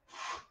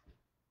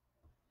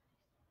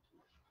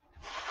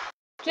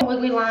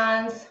wiggly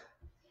lines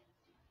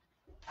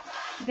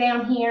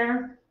down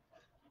here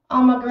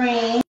on my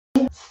green,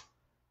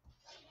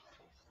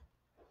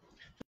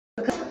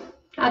 because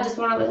I just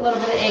want a little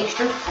bit of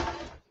extra.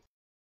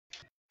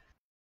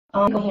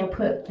 I'm going to go ahead and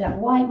put that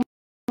white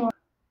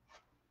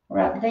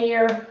right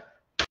there.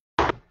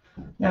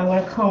 Now I'm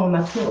going to come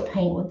with my tulip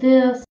paint with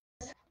this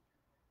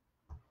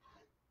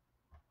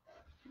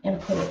and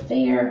put it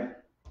there.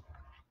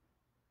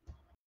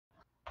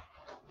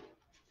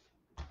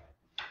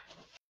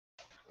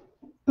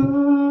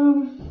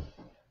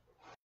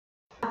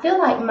 I feel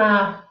like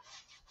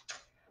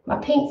my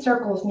pink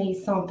circles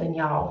need something,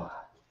 y'all.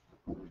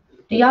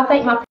 Do y'all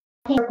think my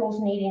pink circles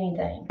need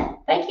anything?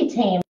 Thank you,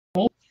 Tammy.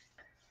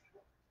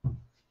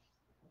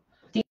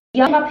 Do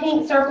y'all think my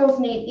pink circles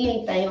need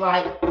anything?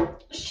 Like,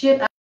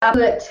 should I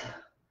put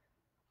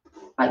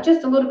like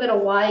just a little bit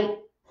of white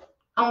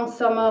on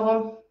some of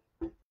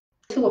them?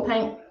 Tulip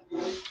paint.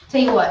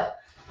 Tell you what,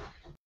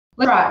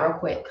 let's try it real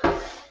quick.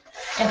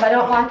 If I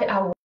don't like it,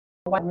 I will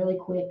wipe really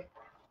quick.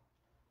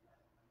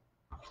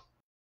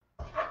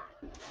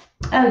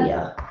 Oh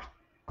yeah,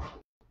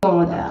 going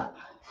with that.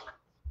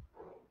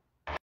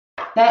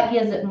 That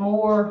gives it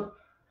more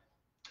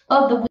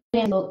of the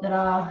wind look that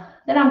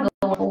I'm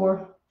going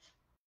for.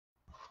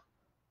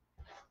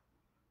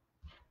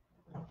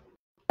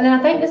 And then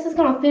I think this is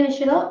going to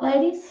finish it up,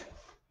 ladies.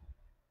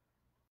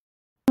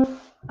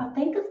 I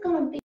think it's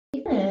going to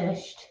be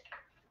finished.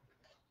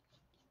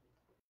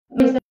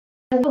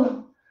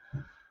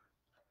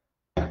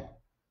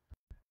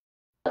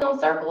 On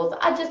circles,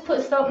 I just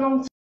put something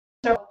on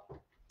circles.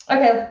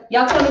 Okay,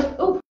 y'all tell me.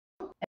 Ooh,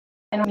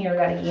 and I'm here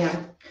that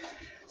again.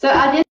 So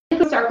I did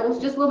put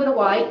circles, just a little bit of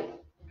white.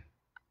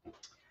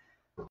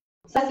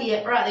 So I see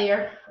it right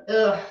there.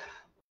 Ugh.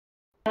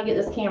 I get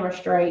this camera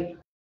straight.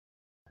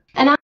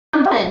 And I'm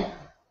done.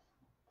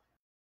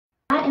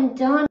 am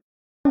done.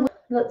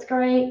 Looks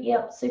great.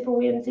 Yep, super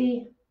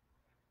whimsy.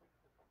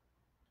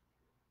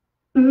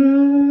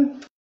 All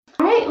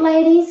right,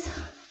 ladies.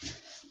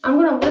 I'm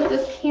going to lift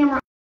this camera.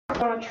 I'm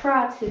going to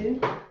try to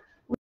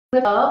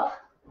lift up.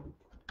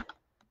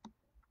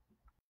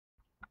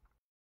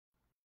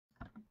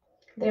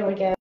 There we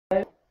go.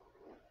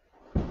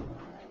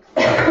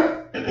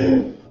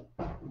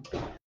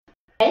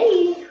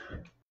 Hey.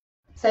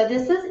 So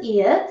this is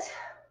it.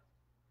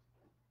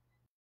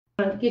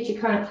 I'm going to get you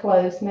kind of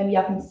close. Maybe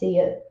y'all can see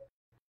it.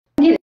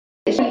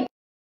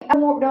 I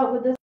warmed up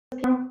with this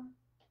camera.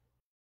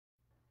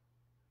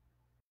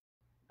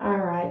 All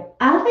right.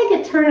 I think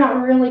it turned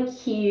out really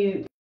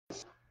cute.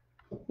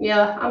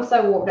 Yeah, I'm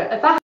so warmed up.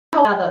 If I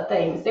hold out the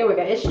things, there we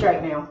go. It's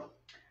straight now.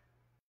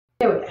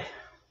 There we go.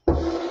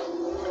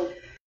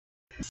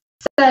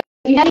 So if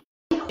you have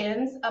any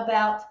questions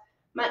about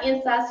my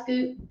Inside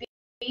Scoop,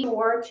 be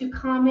sure to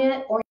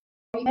comment or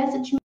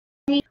message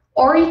me,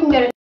 or you can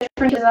go to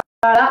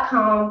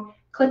trinitydesign.com,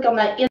 click on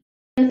the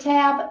In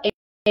tab,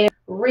 and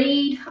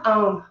read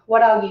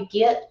what all you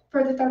get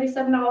for the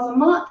 $37 a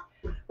month.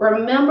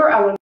 Remember, I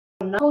will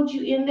not hold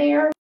you in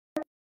there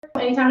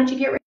anytime that you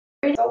get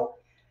ready.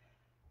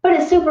 But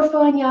it's super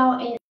fun, y'all,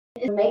 and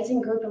it's an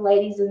amazing group of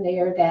ladies in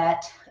there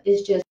that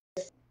is just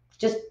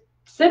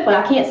simply,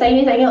 I can't say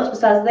anything else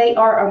besides they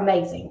are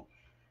amazing.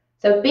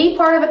 So be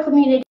part of a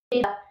community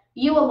that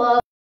you will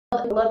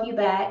love you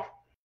back.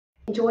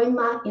 Join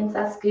my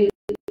Inside Scoop.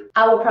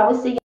 I will probably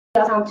see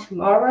y'all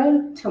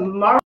tomorrow.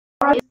 Tomorrow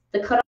is the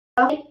cutoff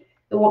date.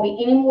 There won't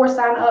be any more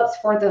sign-ups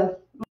for the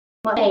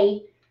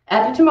May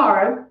after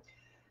tomorrow.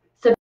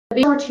 So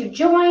be sure to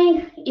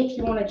join if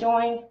you want to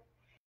join.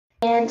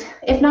 And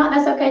if not,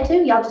 that's okay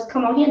too. Y'all just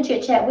come on here and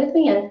chit-chat with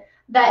me, and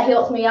that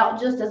helps me out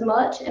just as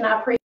much, and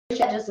I appreciate it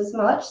just as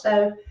much.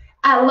 So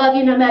I love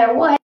you no matter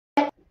what.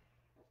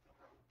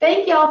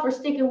 Thank y'all for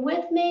sticking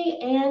with me,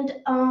 and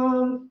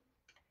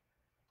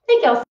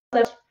thank y'all so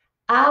much.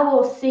 I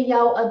will see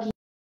y'all again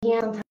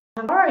sometime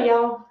tomorrow,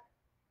 y'all.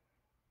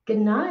 Good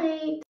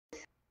night.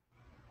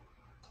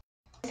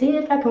 See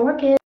if I can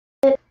work it.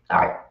 All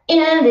right,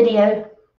 end video.